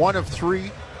Raptors 1 of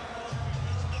 3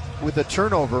 with a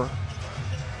turnover.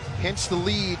 Hence the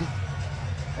lead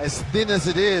as thin as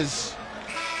it is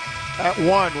at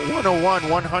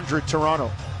 101-100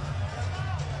 Toronto.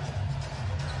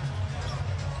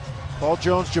 Paul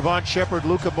Jones, Jevohn Shepherd,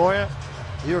 Luca Moya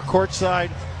here courtside.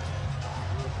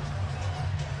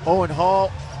 Owen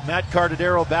Hall, Matt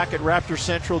Cardadero back at Raptor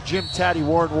Central, Jim Taddy,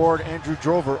 Warren Ward, Andrew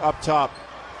Drover up top.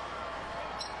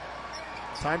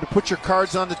 Time to put your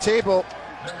cards on the table.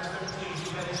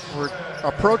 We're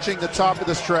approaching the top of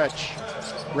the stretch.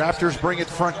 Raptors bring it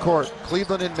front court.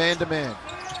 Cleveland in man-to-man.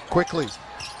 Quickly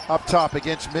up top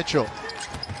against Mitchell.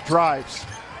 Drives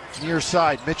near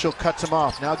side. Mitchell cuts him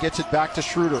off. Now gets it back to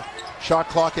Schroeder. Shot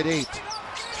clock at 8.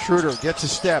 Schroeder gets a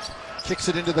step. Kicks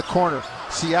it into the corner.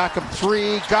 Siakam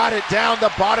 3. Got it down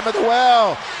the bottom of the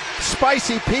well.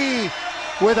 Spicy P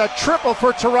with a triple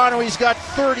for Toronto. He's got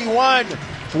 31.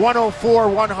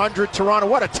 104-100 Toronto.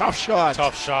 What a tough shot.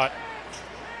 Tough shot.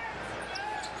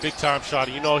 Big time shot.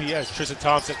 He has Tristan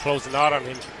Thompson closing out on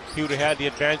him. He would have had the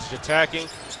advantage attacking.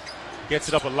 Gets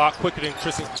it up a lot quicker than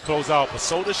Tristan can close out. But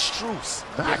so does Strus.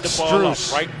 Get the ball up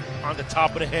right on the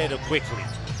top of the head quickly.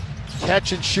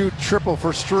 Catch and shoot triple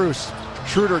for Strus.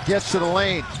 Schroeder gets to the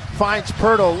lane. Finds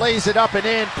Pirtle. Lays it up and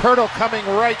in. Pirtle coming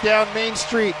right down Main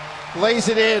Street. Lays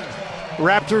it in.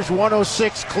 Raptors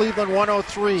 106, Cleveland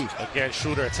 103. Again,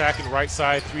 Schroeder attacking right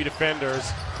side, 3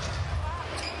 defenders.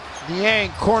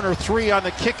 Niang, corner 3 on the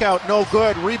kick out, no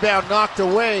good. Rebound knocked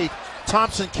away.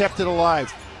 Thompson kept it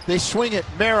alive. They swing it.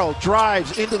 Merrill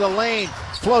drives into the lane,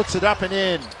 floats it up and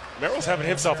in. Merrill's having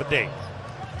himself a day.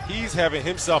 He's having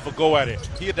himself a go at it.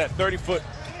 He had that 30-foot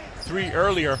 3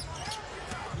 earlier.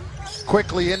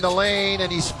 Quickly in the lane,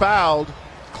 and he's fouled.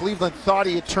 Cleveland thought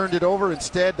he had turned it over.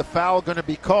 Instead, the foul going to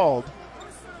be called.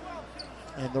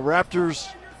 And the Raptors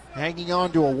hanging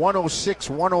on to a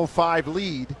 106-105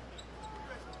 lead.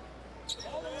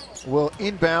 Will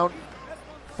inbound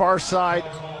far side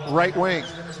right wing.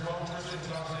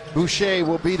 Boucher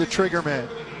will be the trigger man.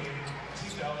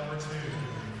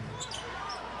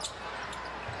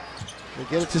 They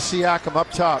get it to Siakam up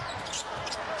top.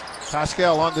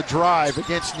 Pascal on the drive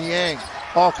against Niang.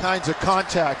 All kinds of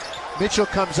contact. Mitchell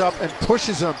comes up and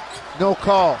pushes him. No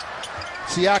call.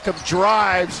 Siakam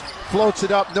drives, floats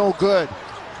it up, no good.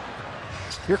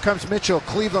 Here comes Mitchell.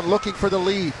 Cleveland looking for the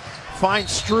lead.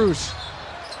 Finds Strus.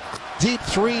 Deep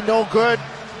 3, no good.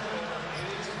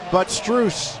 But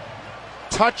Strus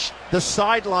touched the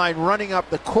sideline running up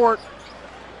the court,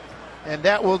 and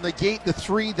that will negate the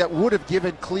 3 that would have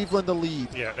given Cleveland the lead.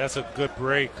 Yeah, that's a good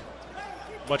break.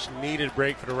 Much needed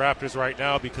break for the Raptors right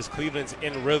now because Cleveland's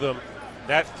in rhythm.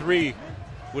 That 3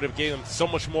 would have given them so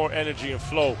much more energy and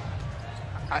flow.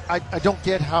 I don't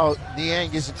get how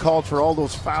Niang isn't called for all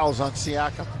those fouls on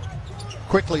Siakam.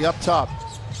 Quickly up top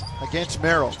against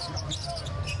Merrill.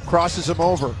 Crosses him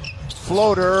over.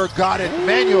 Floater, got it.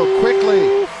 Manuel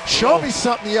quickly. Show me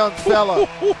something, young fella.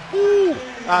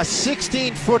 A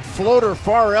 16-foot floater,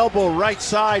 far elbow, right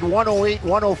side,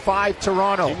 108-105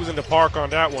 Toronto. He was in the park on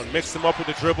that one. Mixed him up with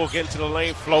the dribble, get into the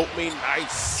lane, float me,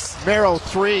 nice. Merrill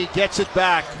 3, gets it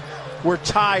back. We're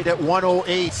tied at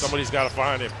 108. Somebody's got to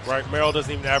find him, right? Merrill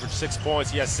doesn't even average 6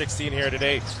 points. He has 16 here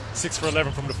today. 6 for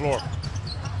 11 from the floor.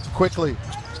 Quickly.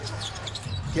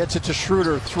 Gets it to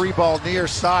Schroeder. 3-ball near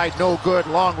side. No good.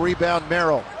 Long rebound,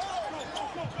 Merrill.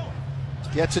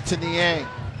 Gets it to Niang.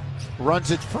 Runs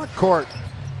it front court.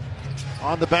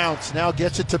 On the bounce. Now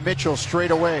gets it to Mitchell straight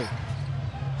away.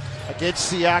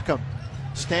 Against Siakam.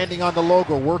 Standing on the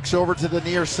logo. Works over to the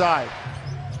near side.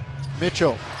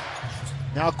 Mitchell.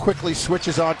 Now quickly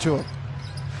switches onto him.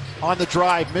 On the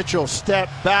drive. Mitchell. Step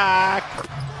back.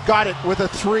 Got it with a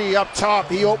 3 up top.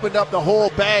 He opened up the whole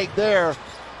bag there.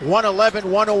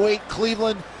 111-108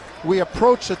 Cleveland. We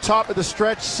approach the top of the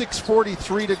stretch,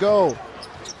 6:43 to go.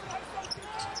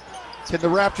 Can the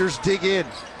Raptors dig in?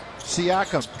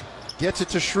 Siakam gets it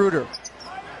to Schroeder.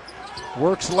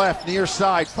 Works left, near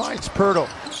side, finds Pirtle.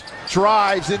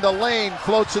 Drives in the lane,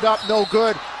 floats it up, no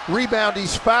good. Rebound,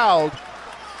 he's fouled.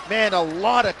 Man, a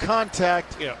lot of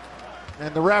contact. Yeah.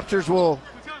 And the Raptors will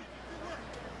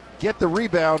get the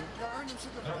rebound.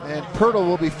 And Pirtle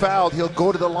will be fouled. He'll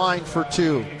go to the line for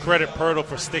 2. Credit Pirtle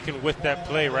for sticking with that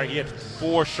play, right? He had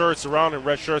 4 shirts around him,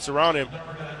 red shirts around him,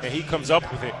 and he comes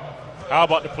up with it. How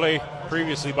about the play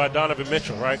previously by Donovan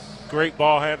Mitchell, right? Great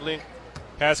ball handling,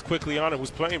 pass quickly on him,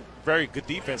 was playing very good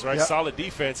defense, right? Yep. Solid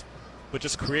defense, but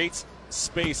just creates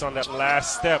space on that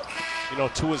last step,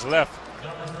 to his left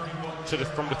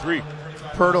from the 3.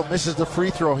 Pirtle misses the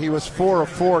free throw. He was 4 of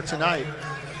 4 tonight.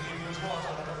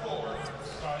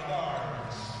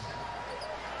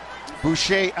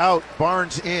 Boucher out,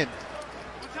 Barnes in.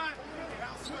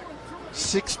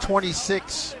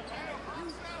 6:26,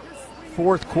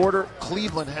 fourth quarter.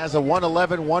 Cleveland has a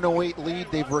 111-108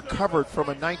 lead. They've recovered from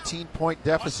a 19-point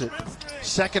deficit.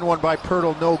 Second one by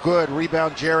Pirtle, no good.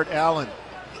 Rebound, Jarrett Allen.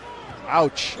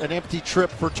 Ouch, an empty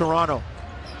trip for Toronto.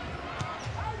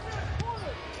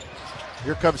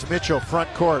 Here comes Mitchell,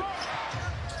 front court.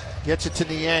 Gets it to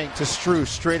Niang, to Strus,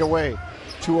 straight away.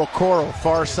 To Okoro,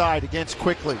 far side against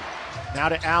Quickly. Now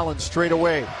to Allen, straight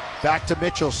away. Back to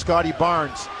Mitchell. Scotty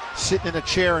Barnes sitting in a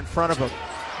chair in front of him.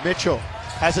 Mitchell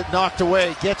has it knocked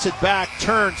away, gets it back,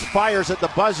 turns, fires at the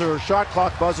buzzer, shot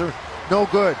clock buzzer, no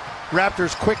good.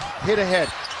 Raptors quick hit ahead.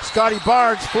 Scotty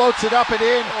Barnes floats it up and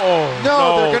in.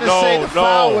 They're going to say the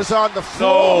foul was on the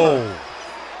floor.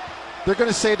 They're going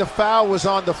to say the foul was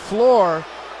on the floor.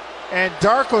 And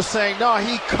Darko's saying, no,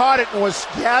 he caught it and was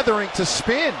gathering to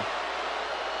spin.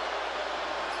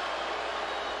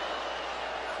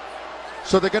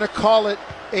 So they're going to call it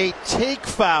a take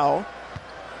foul,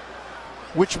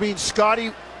 which means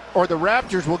Scotty or the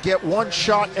Raptors will get 1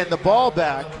 shot and the ball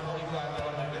back.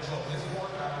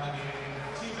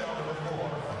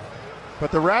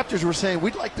 But the Raptors were saying,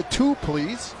 we'd like the 2,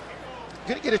 please.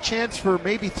 You're going to get a chance for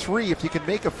maybe 3 if you can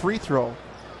make a free throw.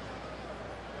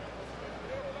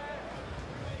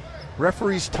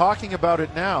 Referee's talking about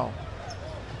it now.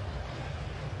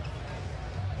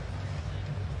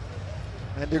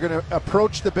 And they're going to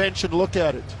approach the bench and look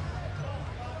at it.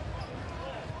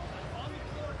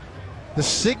 The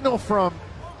signal from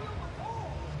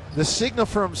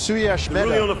Suyash Mehta.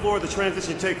 Really on the floor, the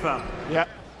transition take foul. Yeah.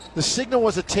 The signal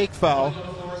was a take foul.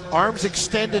 Arms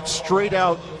extended straight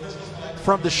out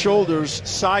from the shoulders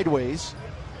sideways.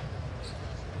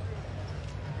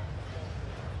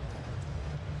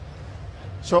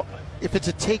 So if it's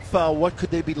a take foul, what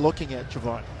could they be looking at,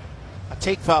 Jevohn? A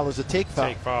take foul is a take foul.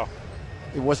 Take foul.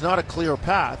 It was not a clear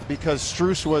path because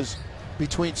Strus was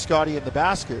between Scotty and the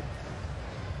basket.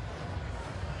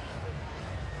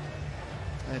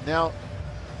 And now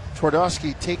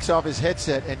Twardowski takes off his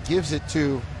headset and gives it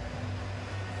to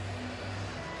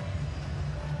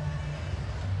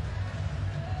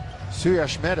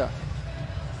Suyash Mehta.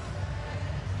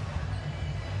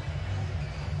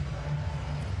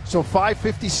 So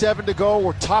 5:57 to go.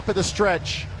 We're top of the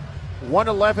stretch.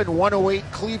 111-108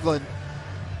 Cleveland.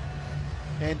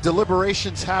 And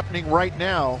deliberations happening right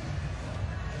now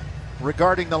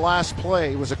regarding the last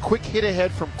play. It was a quick hit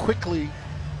ahead from Quickly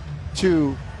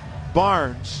to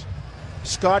Barnes.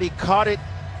 Scotty caught it,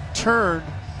 turned,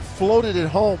 floated it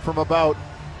home from about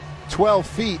 12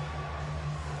 feet.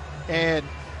 And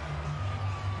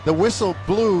the whistle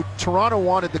blew. Toronto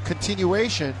wanted the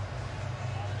continuation.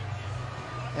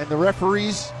 And the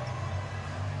referees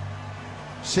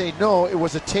say no, it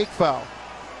was a take foul.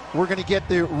 We're going to get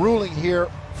the ruling here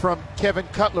from Kevin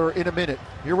Cutler in a minute.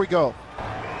 Here we go.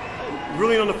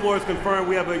 Ruling on the floor is confirmed.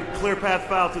 We have a clear path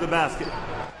foul to the basket.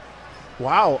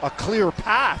 Wow, a clear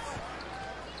path.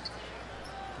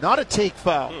 Not a take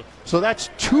foul. So that's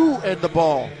 2 in the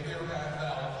ball.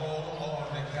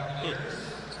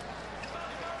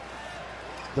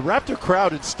 The Raptor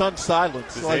crowd in stunned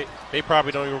silence. They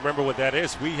probably don't even remember what that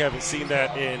is. We haven't seen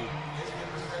that in...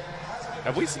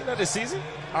 Have we seen that this season?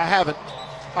 I haven't.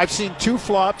 I've seen 2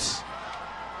 flops.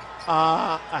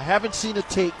 I haven't seen a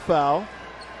take foul.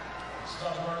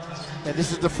 And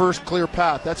this is the first clear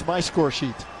path. That's my score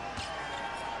sheet.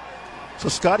 So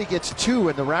Scotty gets 2,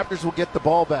 and the Raptors will get the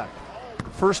ball back.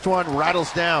 First one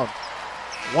rattles down.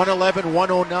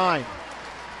 111-109.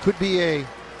 Could be a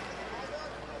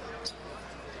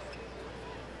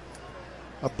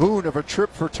boon of a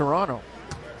trip for Toronto.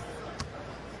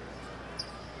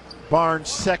 Barnes,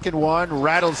 second one,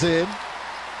 rattles in.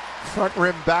 Front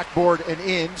rim, backboard, and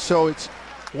in. So it's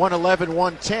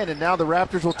 111-110, and now the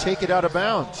Raptors will take it out of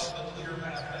bounds.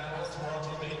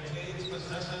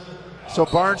 So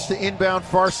Barnes to inbound,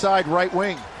 far side, right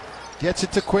wing. Gets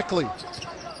it to Quickly.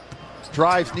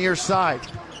 Drives near side.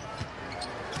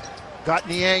 Got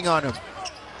Niang on him.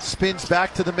 Spins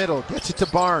back to the middle. Gets it to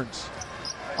Barnes.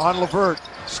 On Levert.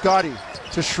 Scotty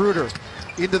to Schroeder.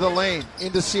 Into the lane.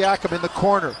 Into Siakam in the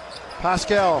corner.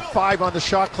 Pascal, 5 on the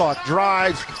shot clock.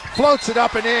 Drives. Floats it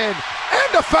up and in.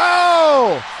 And a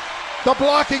foul! The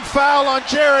blocking foul on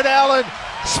Jared Allen.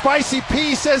 Spicy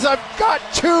P says, I've got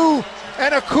 2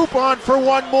 and a coupon for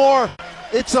 1 more.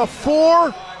 It's a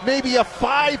 4, maybe a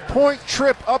 5-point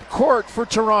trip up court for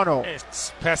Toronto.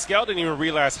 Pascal didn't even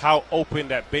realize how open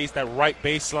that right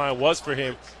baseline was for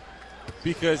him,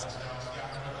 because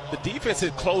the defense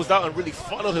had closed out and really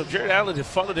funneled him. Jared Allen had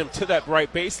funneled him to that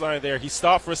right baseline there. He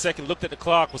stopped for a second, looked at the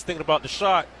clock, was thinking about the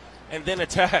shot, and then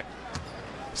attacked.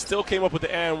 Still came up with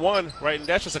the and one, right? And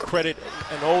that's just a credit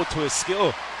and ode to his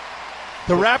skill.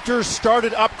 The Raptors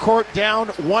started up court down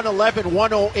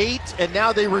 111-108, and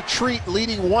now they retreat,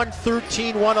 leading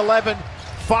 113-111,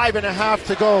 5.5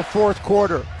 to go, fourth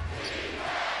quarter.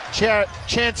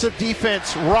 Chance of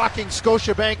defense rocking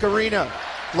Scotiabank Arena.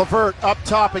 Levert up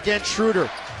top against Schroeder.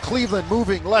 Cleveland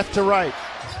moving left to right.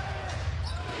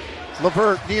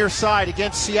 Levert near side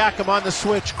against Siakam on the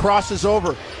switch, crosses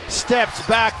over, steps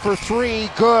back for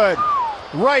 3, good.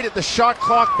 Right at the shot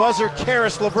clock buzzer,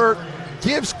 Karis LeVert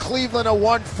gives Cleveland a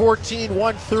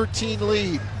 114-113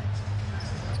 lead.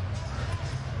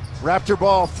 Raptor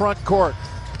ball front court.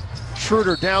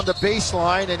 Schroeder down the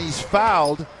baseline, and he's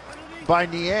fouled by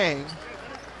Niang.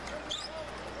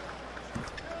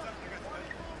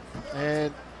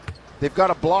 And they've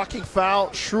got a blocking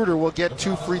foul. Schroeder will get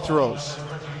 2 free throws.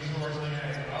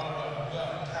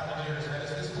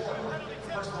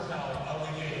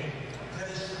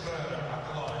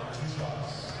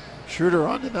 Schroeder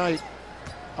on the night,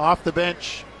 off the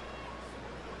bench.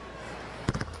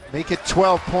 Make it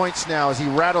 12 points now as he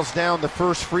rattles down the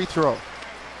first free throw.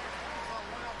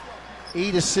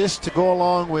 8 assists to go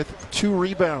along with 2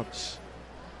 rebounds.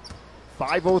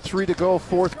 5:03 to go,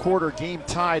 fourth quarter, game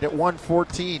tied at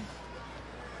 114.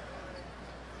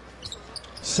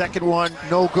 Second one,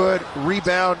 no good.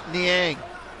 Rebound, Niang.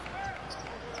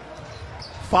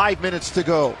 5 minutes to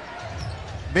go.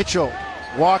 Mitchell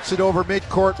Walks it over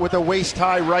midcourt with a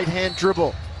waist-high right-hand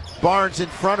dribble. Barnes in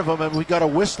front of him, and we got a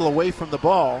whistle away from the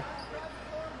ball.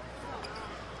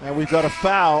 And we've got a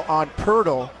foul on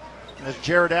Pirtle as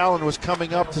Jared Allen was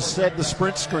coming up to set the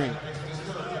sprint screen.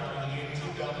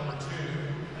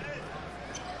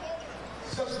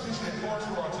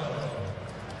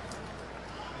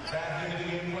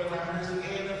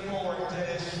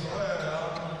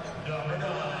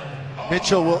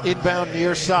 Mitchell will inbound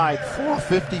near side.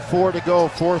 4:54 to go,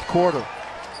 fourth quarter.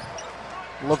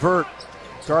 LeVert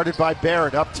guarded by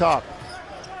Barrett up top.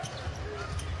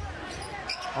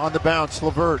 On the bounce,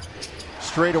 LeVert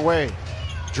straight away.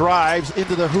 Drives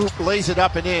into the hoop, lays it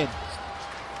up and in.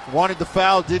 Wanted the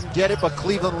foul, didn't get it, but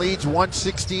Cleveland leads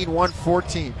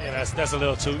 116-114. Yeah, that's a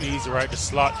little too easy, right? The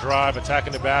slot drive,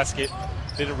 attacking the basket.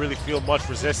 Didn't really feel much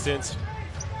resistance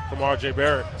from R.J.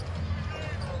 Barrett.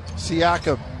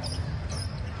 Siakam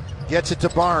gets it to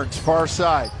Barnes, far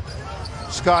side.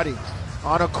 Scotty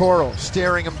on Okoro,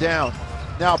 staring him down.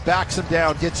 Now backs him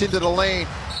down, gets into the lane,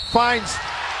 finds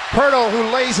Pirtle, who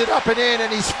lays it up and in,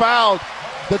 and he's fouled.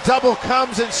 The double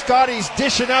comes, and Scotty's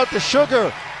dishing out the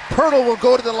sugar. Pirtle will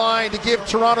go to the line to give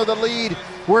Toronto the lead.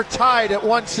 We're tied at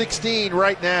 116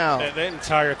 right now. The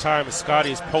entire time,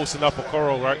 Scotty is posting up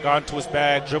Okoro, right? Gone to his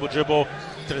bag, dribble to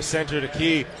the center of the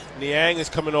key. Niang is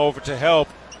coming over to help,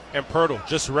 and Pirtle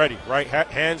just ready, right?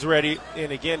 Hands ready.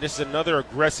 And again, this is another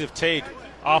aggressive take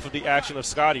off of the action of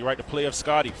Scotty, right? The play of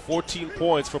Scotty. 14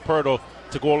 points for Pirtle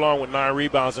to go along with 9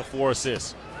 rebounds and 4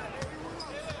 assists.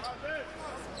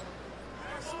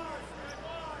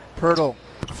 Pirtle,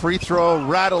 free throw,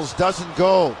 rattles, doesn't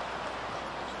go.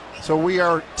 So we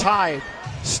are tied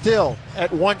still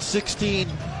at 116,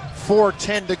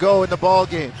 4:10 to go in the ball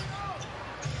game.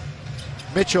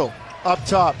 Mitchell up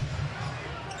top,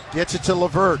 gets it to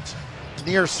LeVert,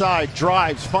 near side,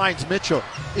 drives, finds Mitchell,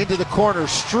 into the corner,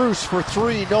 Strus for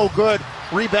 3, no good,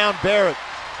 rebound Barrett.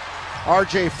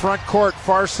 RJ front court,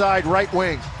 far side, right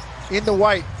wing, in the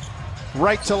white,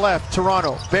 right to left,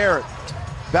 Toronto, Barrett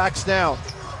backs down,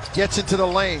 gets into the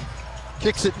lane,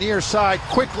 kicks it near side,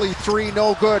 quickly 3,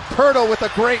 no good. Pirtle with a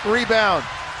great rebound,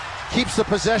 keeps the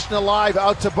possession alive,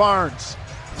 out to Barnes.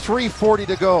 3:40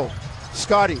 to go.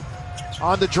 Scotty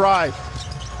on the drive,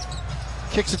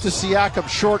 kicks it to Siakam,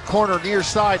 short corner, near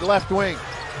side, left wing,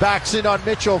 backs in on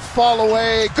Mitchell, fall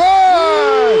away,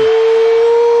 good!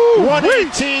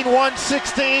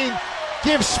 118-116,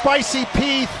 gives Spicy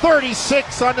P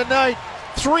 36 on the night,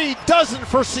 3 dozen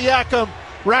for Siakam.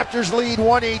 Raptors lead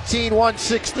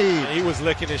 118-116. He was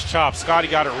licking his chops. Scotty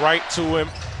got it right to him.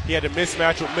 He had a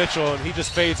mismatch with Mitchell, and he just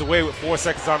fades away with 4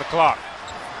 seconds on the clock.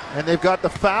 And they've got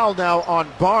the foul now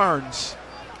on Barnes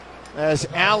as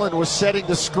Allen was setting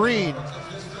the screen.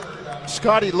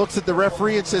 Scotty looks at the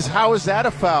referee and says, how is that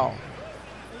a foul?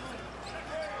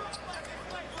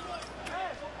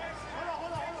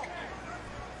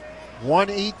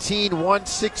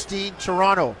 (118-116)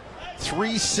 Toronto.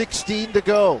 3:16 to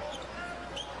go.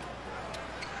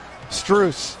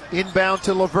 Strus inbound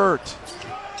to LeVert.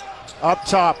 Up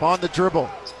top on the dribble.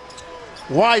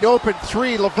 Wide open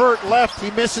 3. LeVert left. He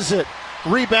misses it.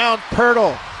 Rebound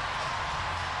Pirtle.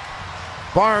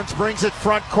 Barnes brings it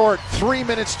front court. 3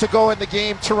 minutes to go in the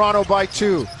game. Toronto by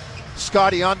 2.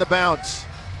 Scotty on the bounce.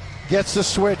 Gets the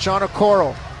switch on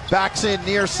Okoro. Backs in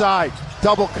near side.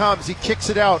 Double comes. He kicks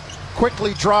it out.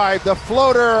 Quickly drive. The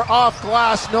floater off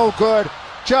glass. No good.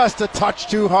 Just a touch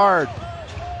too hard.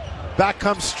 Back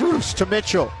comes Strus to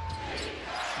Mitchell.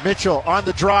 Mitchell on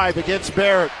the drive against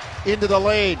Barrett. Into the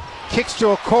lane. Kicks to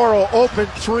Okoro. Open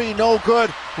 3. No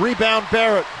good. Rebound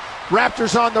Barrett.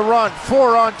 Raptors on the run.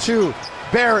 4-on-2.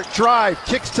 Barrett drive.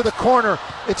 Kicks to the corner.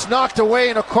 It's knocked away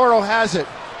and Okoro has it.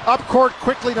 Up court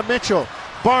quickly to Mitchell.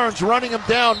 Barnes running him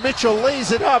down. Mitchell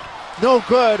lays it up. No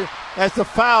good as the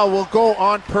foul will go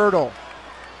on Pirtle.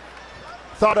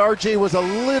 Thought RJ was a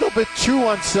little bit too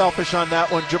unselfish on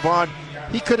that one, Jevohn.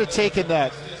 He could have taken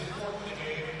that.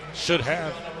 Should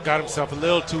have got himself a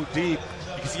little too deep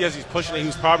because as he's pushing it,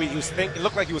 it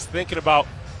looked like he was thinking about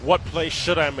what play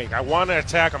should I make. I want to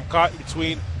attack. I'm caught in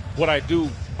between what I do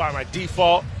by my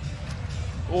default,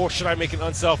 or should I make an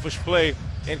unselfish play,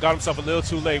 and got himself a little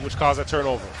too late, which caused a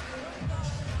turnover.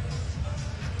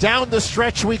 Down the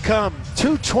stretch we come.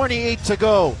 2:28 to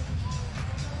go.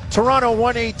 Toronto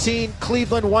 118,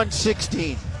 Cleveland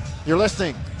 116. You're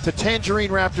listening to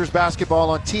Tangerine Raptors basketball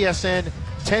on TSN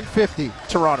 1050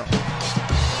 Toronto.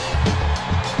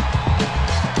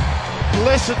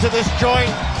 Listen to this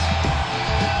joint.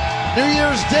 New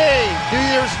Year's Day, New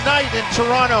Year's night in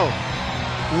Toronto.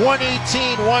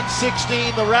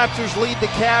 118-116. The Raptors lead the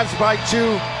Cavs by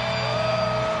 2.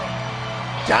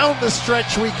 Down the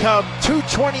stretch we come,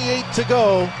 2:28 to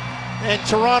go, and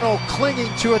Toronto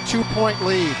clinging to a 2-point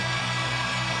lead.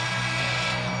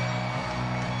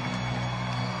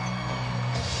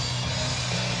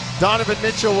 Donovan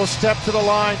Mitchell will step to the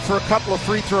line for a couple of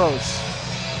free throws.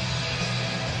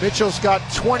 Mitchell's got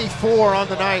 24 on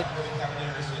the night.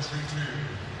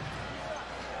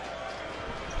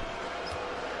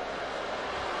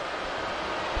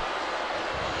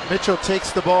 Mitchell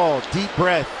takes the ball, deep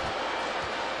breath.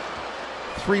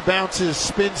 3 bounces,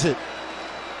 spins it,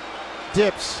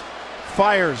 dips,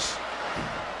 fires,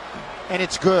 and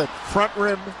it's good. Front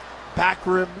rim,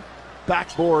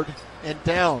 backboard, and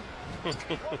down.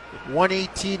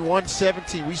 118,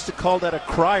 117. We used to call that a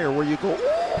crier where you go,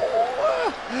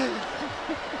 ooh.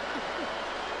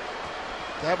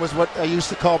 That was what I used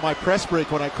to call my press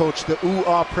break when I coached, the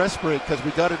ooh-ah press break, because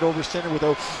we got it over center with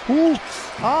a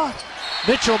ooh-ah.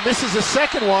 Mitchell misses a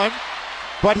second one,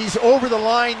 but he's over the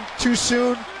line too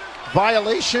soon.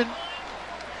 Violation.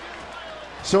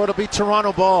 So it'll be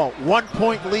Toronto ball. 1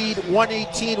 point lead,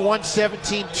 118,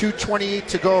 117, 2:28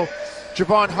 to go.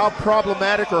 Jevohn, how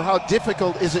problematic or how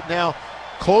difficult is it now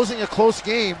closing a close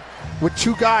game with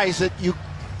 2 guys that you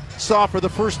saw for the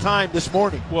first time this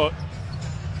morning? Well,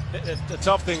 the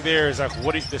tough thing there is like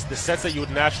what is this, the sets that you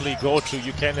would naturally go to,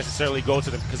 you can't necessarily go to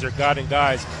them because they're guiding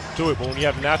guys to it. But when you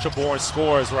have natural born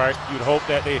scorers, right, you'd hope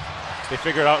that they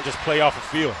figure it out and just play off the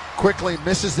field. Quickly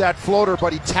misses that floater,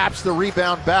 but he taps the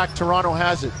rebound back. Toronto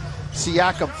has it.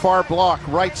 Siakam, far block,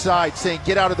 right side, saying,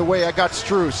 get out of the way, I got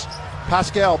Strus.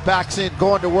 Pascal backs in,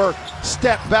 going to work.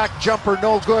 Step back jumper,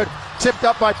 no good. Tipped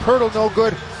up by Pirtle, no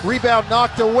good. Rebound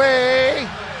knocked away.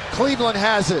 Cleveland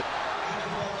has it.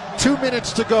 2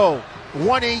 minutes to go.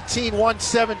 118,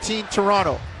 117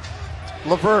 Toronto.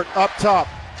 LeVert up top.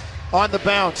 On the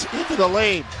bounce, into the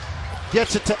lane.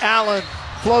 Gets it to Allen.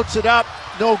 Floats it up.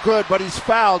 No good, but he's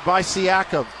fouled by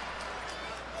Siakam.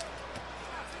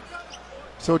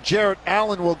 So Jarrett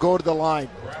Allen will go to the line.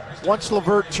 Once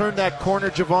LeVert turned that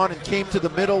corner, Jevohn, and came to the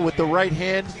middle with the right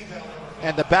hand,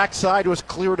 and the backside was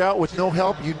cleared out with no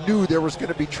help, you knew there was going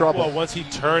to be trouble. Well, once he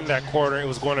turned that corner, it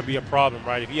was going to be a problem,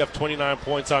 right? If you have 29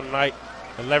 points on the night,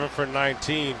 11 for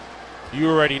 19, you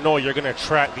already know you're going to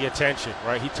attract the attention,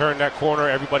 right? He turned that corner,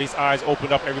 everybody's eyes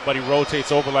opened up, everybody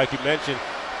rotates over like you mentioned.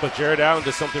 But Jarrett Allen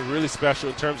does something really special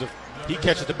in terms of he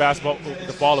catches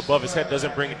the ball above his head,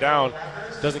 doesn't bring it down,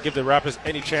 doesn't give the Raptors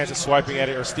any chance of swiping at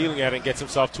it or stealing at it, and gets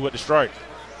himself to it to strike.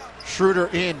 Schroeder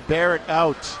in, Barrett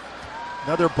out.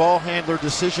 Another ball handler,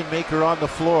 decision maker on the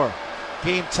floor.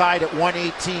 Game tied at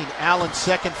 118. Allen's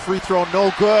second free throw,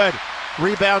 no good.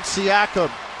 Rebound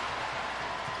Siakam.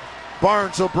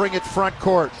 Barnes will bring it front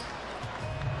court.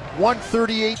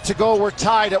 1:38 to go. We're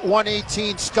tied at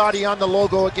 118. Scotty on the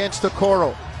logo against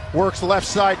Okoro. Works left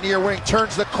side near wing.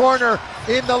 Turns the corner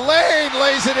in the lane.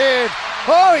 Lays it in.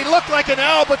 Oh, he looked like an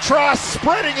albatross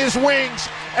spreading his wings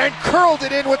and curled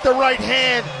it in with the right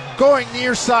hand, going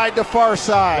near side to far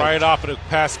side. Right off of the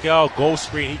Pascal goal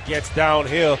screen, he gets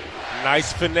downhill.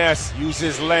 Nice finesse,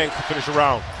 uses length to finish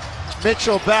around.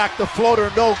 Mitchell back, the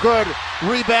floater no good.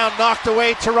 Rebound knocked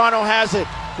away, Toronto has it.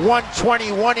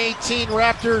 120-118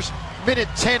 Raptors, minute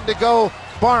 10 to go.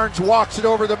 Barnes walks it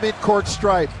over the midcourt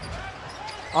stripe.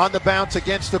 On the bounce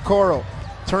against Okoro.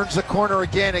 Turns the corner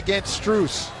again against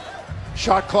Strus.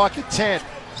 Shot clock at 10.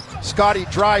 Scotty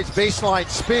drives baseline,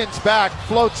 spins back,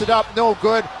 floats it up, no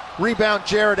good. Rebound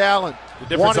Jarrett Allen.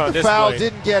 Wanted the foul,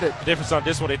 didn't get it. The difference on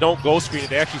this one, they don't go screen it.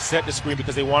 They actually set the screen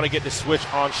because they want to get the switch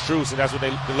on Strus, and that's what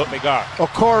they got.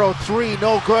 Okoro, 3,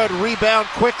 no good. Rebound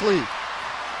quickly.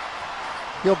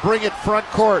 He'll bring it front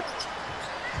court.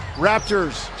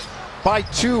 Raptors by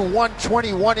 2,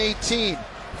 120-118.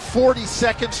 40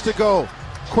 seconds to go.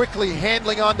 Quickly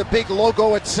handling on the big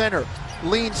logo at center.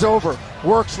 Leans over,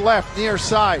 works left, near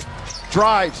side.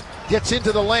 Drives, gets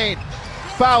into the lane.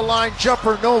 Foul line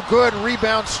jumper, no good.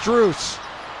 Rebound Strus.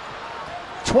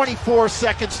 24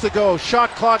 seconds to go.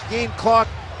 Shot clock, game clock,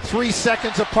 3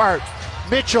 seconds apart.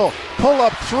 Mitchell, pull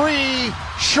up 3,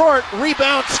 short.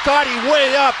 Rebound Scotty,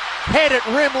 way up. Head at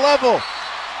rim level.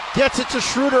 Gets it to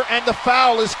Schroeder, and the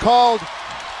foul is called.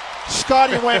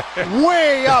 Scotty went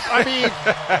way up. I mean,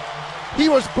 he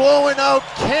was blowing out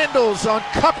candles on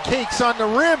cupcakes on the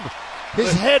rim.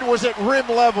 His head was at rim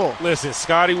level. Listen,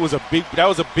 Scotty was that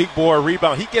was a big boy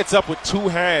rebound. He gets up with 2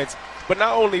 hands, but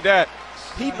not only that,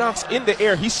 he knocks in the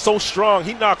air. He's so strong.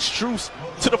 He knocks Strus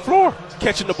to the floor,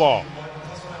 catching the ball.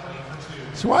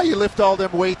 That's why you lift all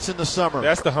them weights in the summer.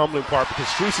 That's the humbling part, because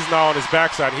Strus is now on his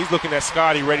backside, and he's looking at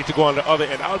Scotty ready to go on the other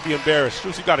end. I would be embarrassed.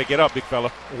 Strus, you got to get up, big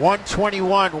fella.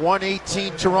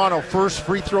 121-118 Toronto. First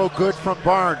free throw good from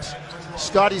Barnes.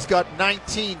 Scotty's got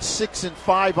 19, 6 and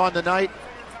 5 on the night.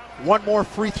 One more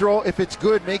free throw, if it's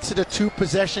good, makes it a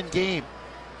 2-possession game.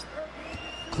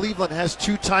 Cleveland has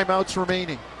 2 timeouts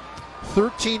remaining.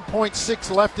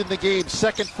 13.6 left in the game.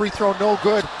 Second free throw, no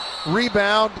good.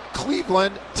 Rebound,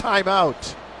 Cleveland,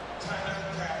 timeout.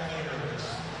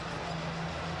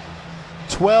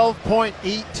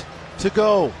 12.8 to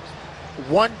go.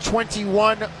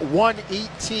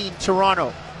 121-118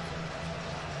 Toronto.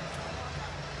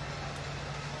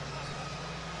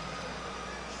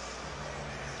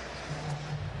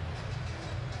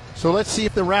 So let's see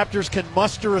if the Raptors can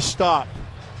muster a stop.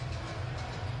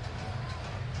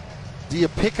 Do you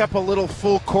pick up a little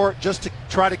full court just to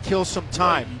try to kill some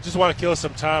time? You just want to kill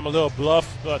some time, a little bluff,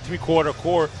 three-quarter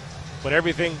court. But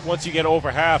everything, once you get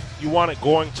over half, you want it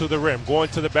going to the rim, going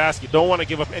to the basket. Don't want to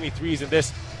give up any threes in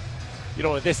this.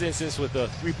 In this instance with the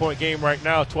three-point game right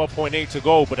now, 12.8 to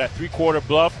go. But that three-quarter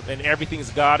bluff, and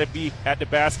everything's got to be at the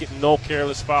basket, no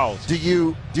careless fouls. Do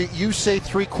you say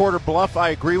three-quarter bluff? I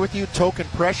agree with you, token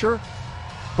pressure.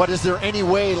 But is there any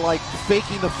way, like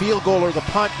faking the field goal or the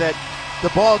punt, that the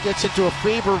ball gets into a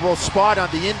favorable spot on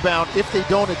the inbound? If they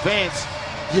don't advance,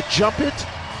 you jump it?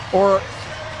 Or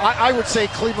I would say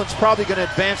Cleveland's probably going to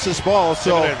advance this ball,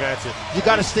 so you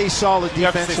got to stay solid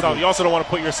defensively. You also don't want to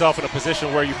put yourself in a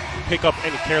position where you pick up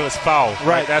any careless foul.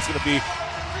 Right. That's going to be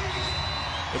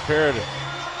imperative.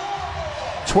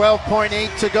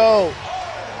 12.8 to go.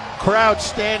 Crowd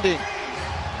standing,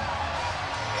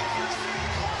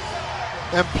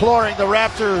 imploring the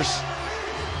Raptors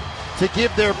to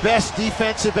give their best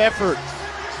defensive effort.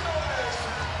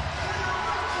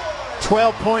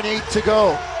 12.8 to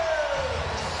go.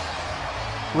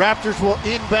 Raptors will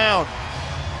inbound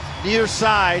near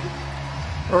side,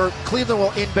 or Cleveland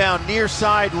will inbound near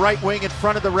side, right wing in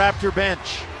front of the Raptor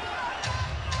bench.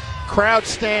 Crowd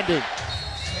standing.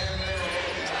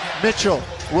 Mitchell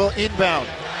will inbound.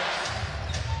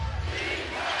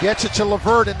 Gets it to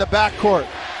LeVert in the backcourt.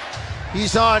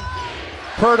 He's on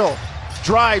Pirtle.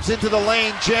 Drives into the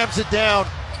lane, jams it down.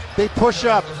 They push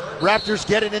up. Raptors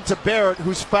get it into Barrett,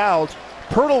 who's fouled.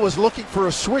 Pirtle was looking for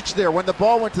a switch there. When the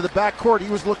ball went to the backcourt, he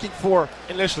was looking for...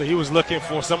 Initially, he was looking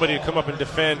for somebody to come up and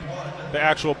defend the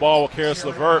actual ball with Karis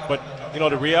LeVert. But,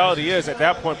 the reality is, at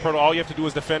that point, Pirtle, all you have to do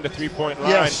is defend the three-point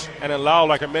line and allow,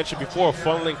 like I mentioned before,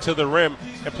 funneling to the rim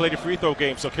and play the free throw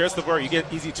game. So Karis LeVert, you get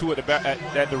easy two at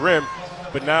the rim.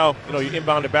 But now, you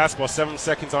inbound the basketball, 7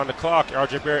 seconds on the clock.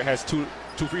 RJ Barrett has two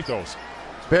free throws.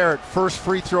 Barrett, first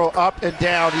free throw up and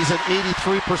down. He's an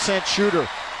 83% shooter.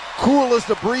 Cool as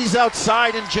the breeze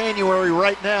outside in January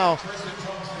right now.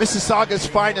 Mississauga's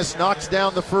finest knocks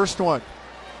down the first one.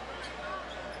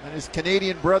 And his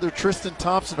Canadian brother Tristan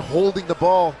Thompson holding the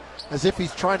ball as if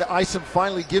he's trying to ice him,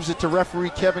 finally gives it to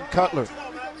referee Kevin Cutler.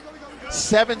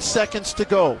 7 seconds to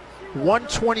go.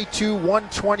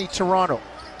 122-120 Toronto.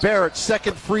 Barrett,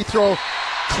 second free throw,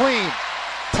 clean.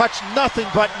 Touched nothing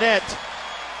but net.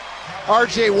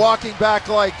 RJ walking back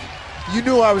like, you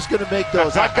knew I was going to make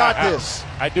those. I got this.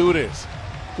 I do this.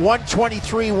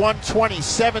 123-120,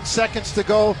 7 seconds to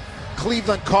go.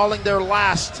 Cleveland calling their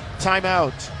last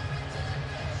timeout.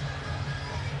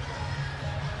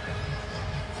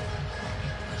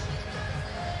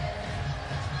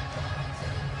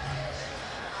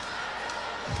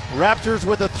 Raptors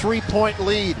with a 3-point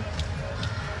lead.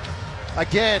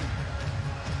 Again,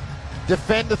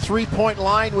 defend the three-point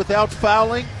line without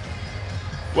fouling.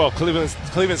 Well,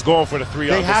 Cleveland's going for the three.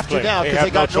 They have to now because they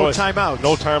got no timeouts.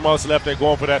 No timeouts left. They're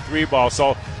going for that three ball.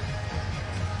 So,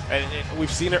 and we've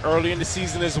seen it early in the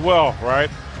season as well, right?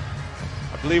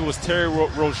 I believe it was Terry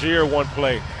Rozier one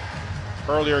play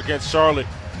earlier against Charlotte,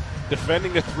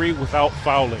 defending the three without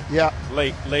fouling. Yeah.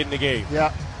 Late in the game.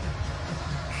 Yeah.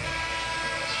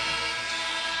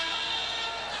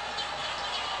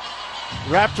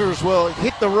 Raptors will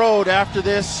hit the road after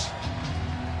this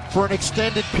for an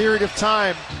extended period of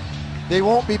time. They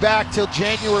won't be back till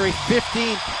January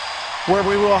 15th, where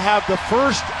we will have the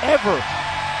first ever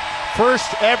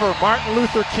Martin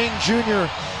Luther King Jr.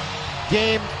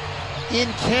 game in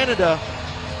Canada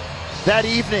that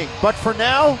evening. But for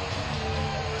now,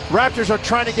 Raptors are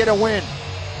trying to get a win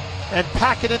and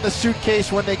pack it in the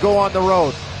suitcase when they go on the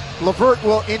road. LeVert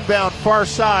will inbound far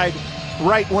side,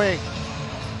 right wing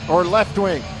or left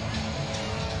wing.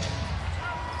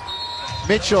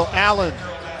 Mitchell, Allen,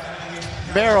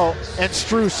 Merrill, and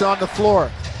Strus on the floor.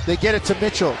 They get it to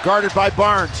Mitchell, guarded by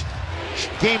Barnes.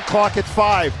 Game clock at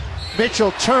 5.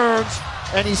 Mitchell turns,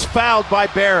 and he's fouled by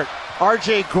Barrett.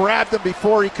 RJ grabbed him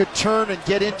before he could turn and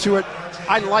get into it.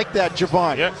 I like that,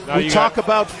 Jevohn. Yeah, we talk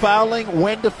about fouling,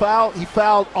 when to foul. He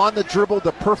fouled on the dribble,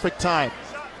 the perfect time.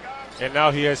 And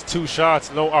now he has 2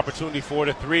 shots, no opportunity for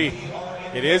the 3.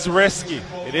 It is risky.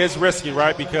 It is risky,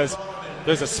 right? Because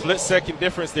there's a split-second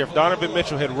difference there. If Donovan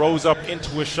Mitchell had rose up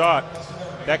into a shot,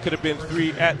 that could have been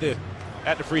 3 at the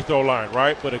free throw line,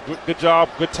 right? But a good job,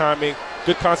 good timing,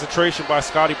 good concentration by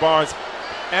Scotty Barnes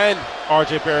and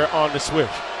R.J. Barrett on the switch.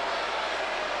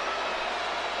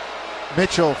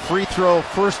 Mitchell, free throw,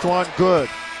 first one, good.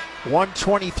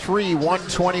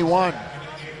 123-121.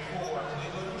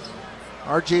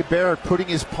 R.J. Barrett putting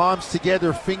his palms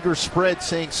together, fingers spread,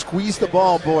 saying, squeeze the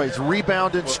ball, boys.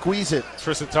 Rebound and squeeze it.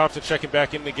 Tristan Thompson checking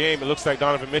back in the game. It looks like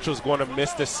Donovan Mitchell is going to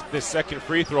miss this second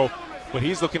free throw. But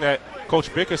he's looking at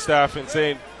Coach Bickerstaff and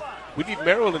saying, we need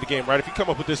Merrill in the game, right? If you come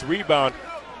up with this rebound,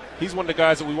 he's one of the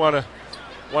guys that we want to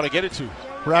get it to.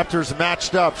 Raptors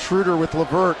matched up. Schroeder with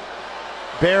LeVert.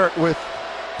 Barrett with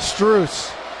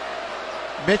Strus.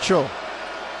 Mitchell.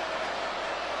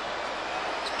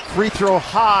 Free throw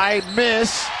high,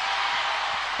 miss.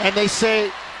 And they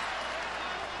say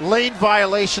lane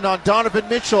violation on Donovan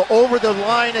Mitchell over the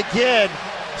line again.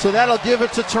 So that'll give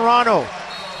it to Toronto.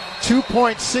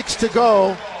 2.6 to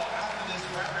go.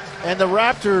 And the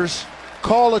Raptors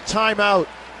call a timeout.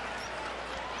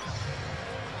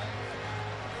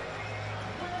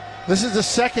 This is the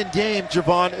second game,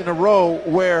 Jevohn, in a row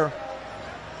where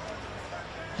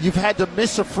you've had to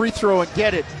miss a free throw and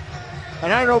get it.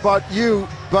 And I don't know about you,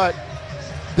 but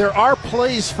there are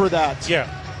plays for that. Yeah.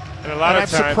 And a lot of I'm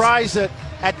times, surprised that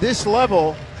at this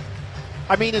level,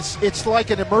 I mean, it's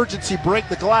like an emergency break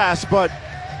the glass, but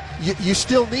you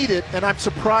still need it, and I'm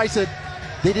surprised that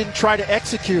they didn't try to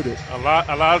execute it. A lot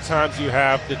of times you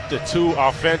have the 2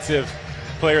 offensive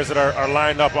players that are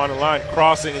lined up on the line,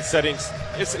 crossing and setting.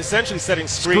 It's essentially setting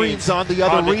screens on the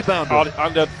other rebounder.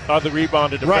 On the other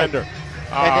rebounder defender.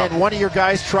 Right. And then one of your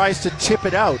guys tries to tip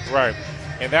it out. Right.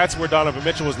 And that's where Donovan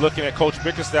Mitchell was looking at Coach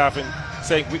Bickerstaff and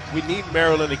saying, we need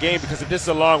Merrill in the game, because if this is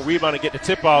a long rebound and get the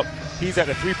tip out, he's at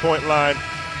the 3-point line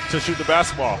to shoot the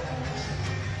basketball.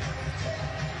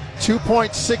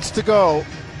 2.6 to go.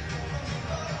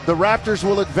 The Raptors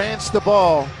will advance the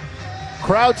ball.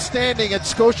 Crowd standing at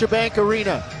Scotiabank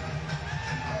Arena.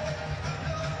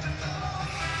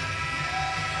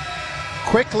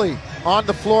 Quickly on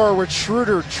the floor with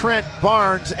Schroeder, Trent,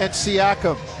 Barnes, and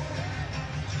Siakam.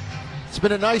 It's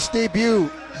been a nice debut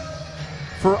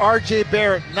for R.J.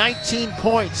 Barrett. 19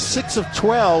 points, 6 of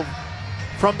 12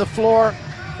 from the floor.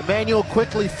 Emmanuel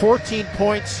Quickly, 14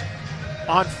 points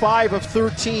on 5 of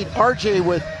 13. R.J.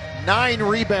 with 9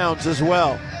 rebounds as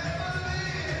well.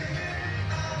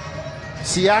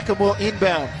 Siakam will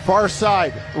inbound, far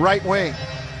side, right wing.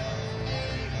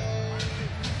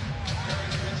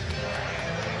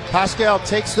 Pascal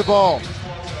takes the ball.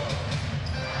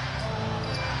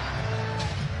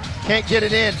 Can't get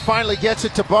it in, finally gets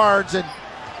it to Barnes, and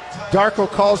Darko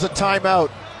calls a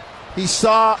timeout. He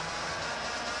saw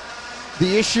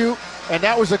the issue, and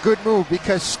that was a good move,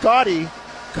 because Scotty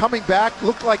coming back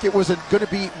looked like it was going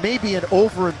to be maybe an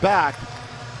over and back.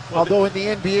 Although in the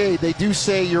NBA, they do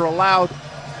say you're allowed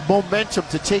momentum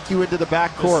to take you into the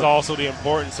backcourt. This is also the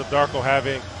importance of Darko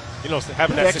having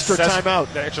that extra timeout.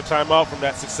 That extra timeout from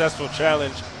that successful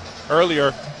challenge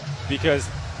earlier, because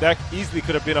that easily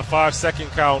could have been a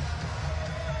 5-second count,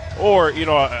 or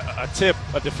a tip,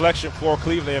 a deflection for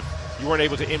Cleveland if you weren't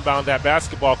able to inbound that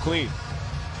basketball clean.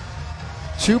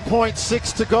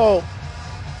 2.6 to go.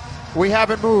 We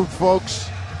haven't moved, folks,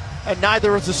 and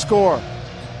neither is the score.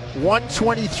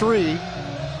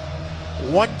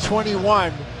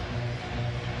 123-121.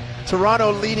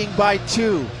 Toronto leading by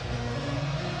 2.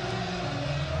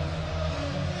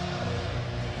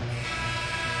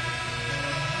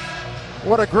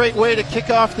 What a great way to kick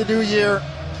off the new year.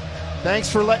 Thanks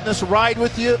for letting us ride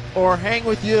with you or hang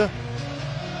with you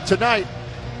tonight.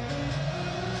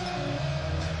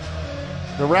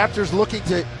 The Raptors looking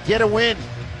to get a win.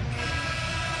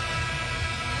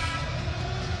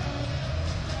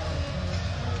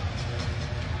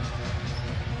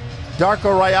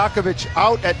 Darko Rajakovic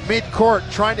out at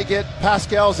midcourt trying to get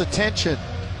Pascal's attention.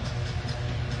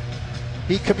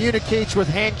 He communicates with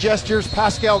hand gestures.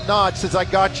 Pascal nods, says, I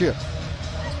got you.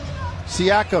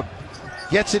 Siakam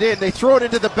gets it in. They throw it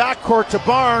into the backcourt to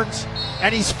Barnes,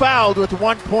 and he's fouled with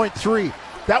 1.3.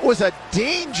 That was a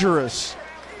dangerous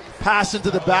pass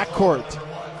into the backcourt.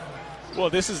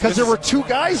 Well, this is because there were 2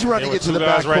 guys running into the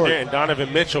backcourt. Right there, and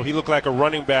Donovan Mitchell, he looked like a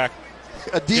running back.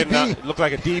 A DB. Looked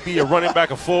like a DB, a running back,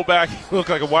 a fullback. He looked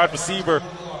like a wide receiver,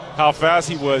 how fast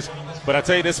he was. But I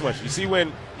tell you this much. You see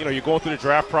when you're going through the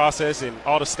draft process and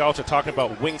all the scouts are talking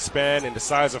about wingspan and the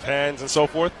size of hands and so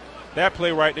forth, that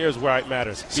play right there is where it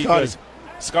matters. Because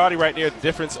Scotty right there, the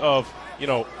difference of,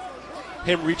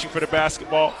 him reaching for the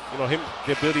basketball, him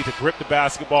the ability to grip the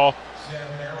basketball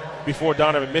before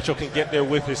Donovan Mitchell can get there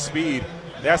with his speed.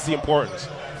 That's the importance.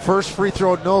 First free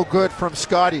throw, no good from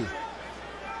Scotty.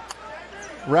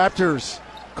 Raptors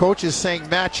coach is saying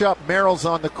match up. Merrill's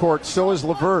on the court, so is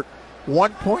LeVert.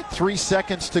 1.3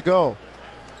 seconds to go.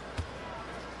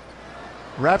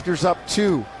 Raptors up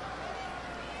 2.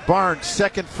 Barnes,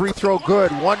 second free throw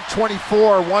good.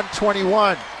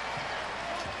 124-121.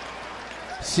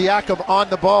 Siakam on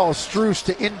the ball. Strus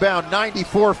to inbound,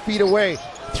 94 feet away.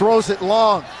 Throws it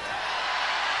long.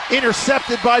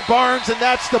 Intercepted by Barnes, and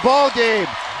that's the ball game.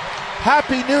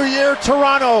 Happy New Year,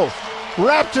 Toronto.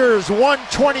 Raptors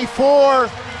 124,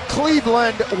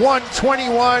 Cleveland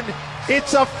 121.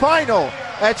 It's a final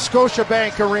at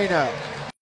Scotiabank Arena.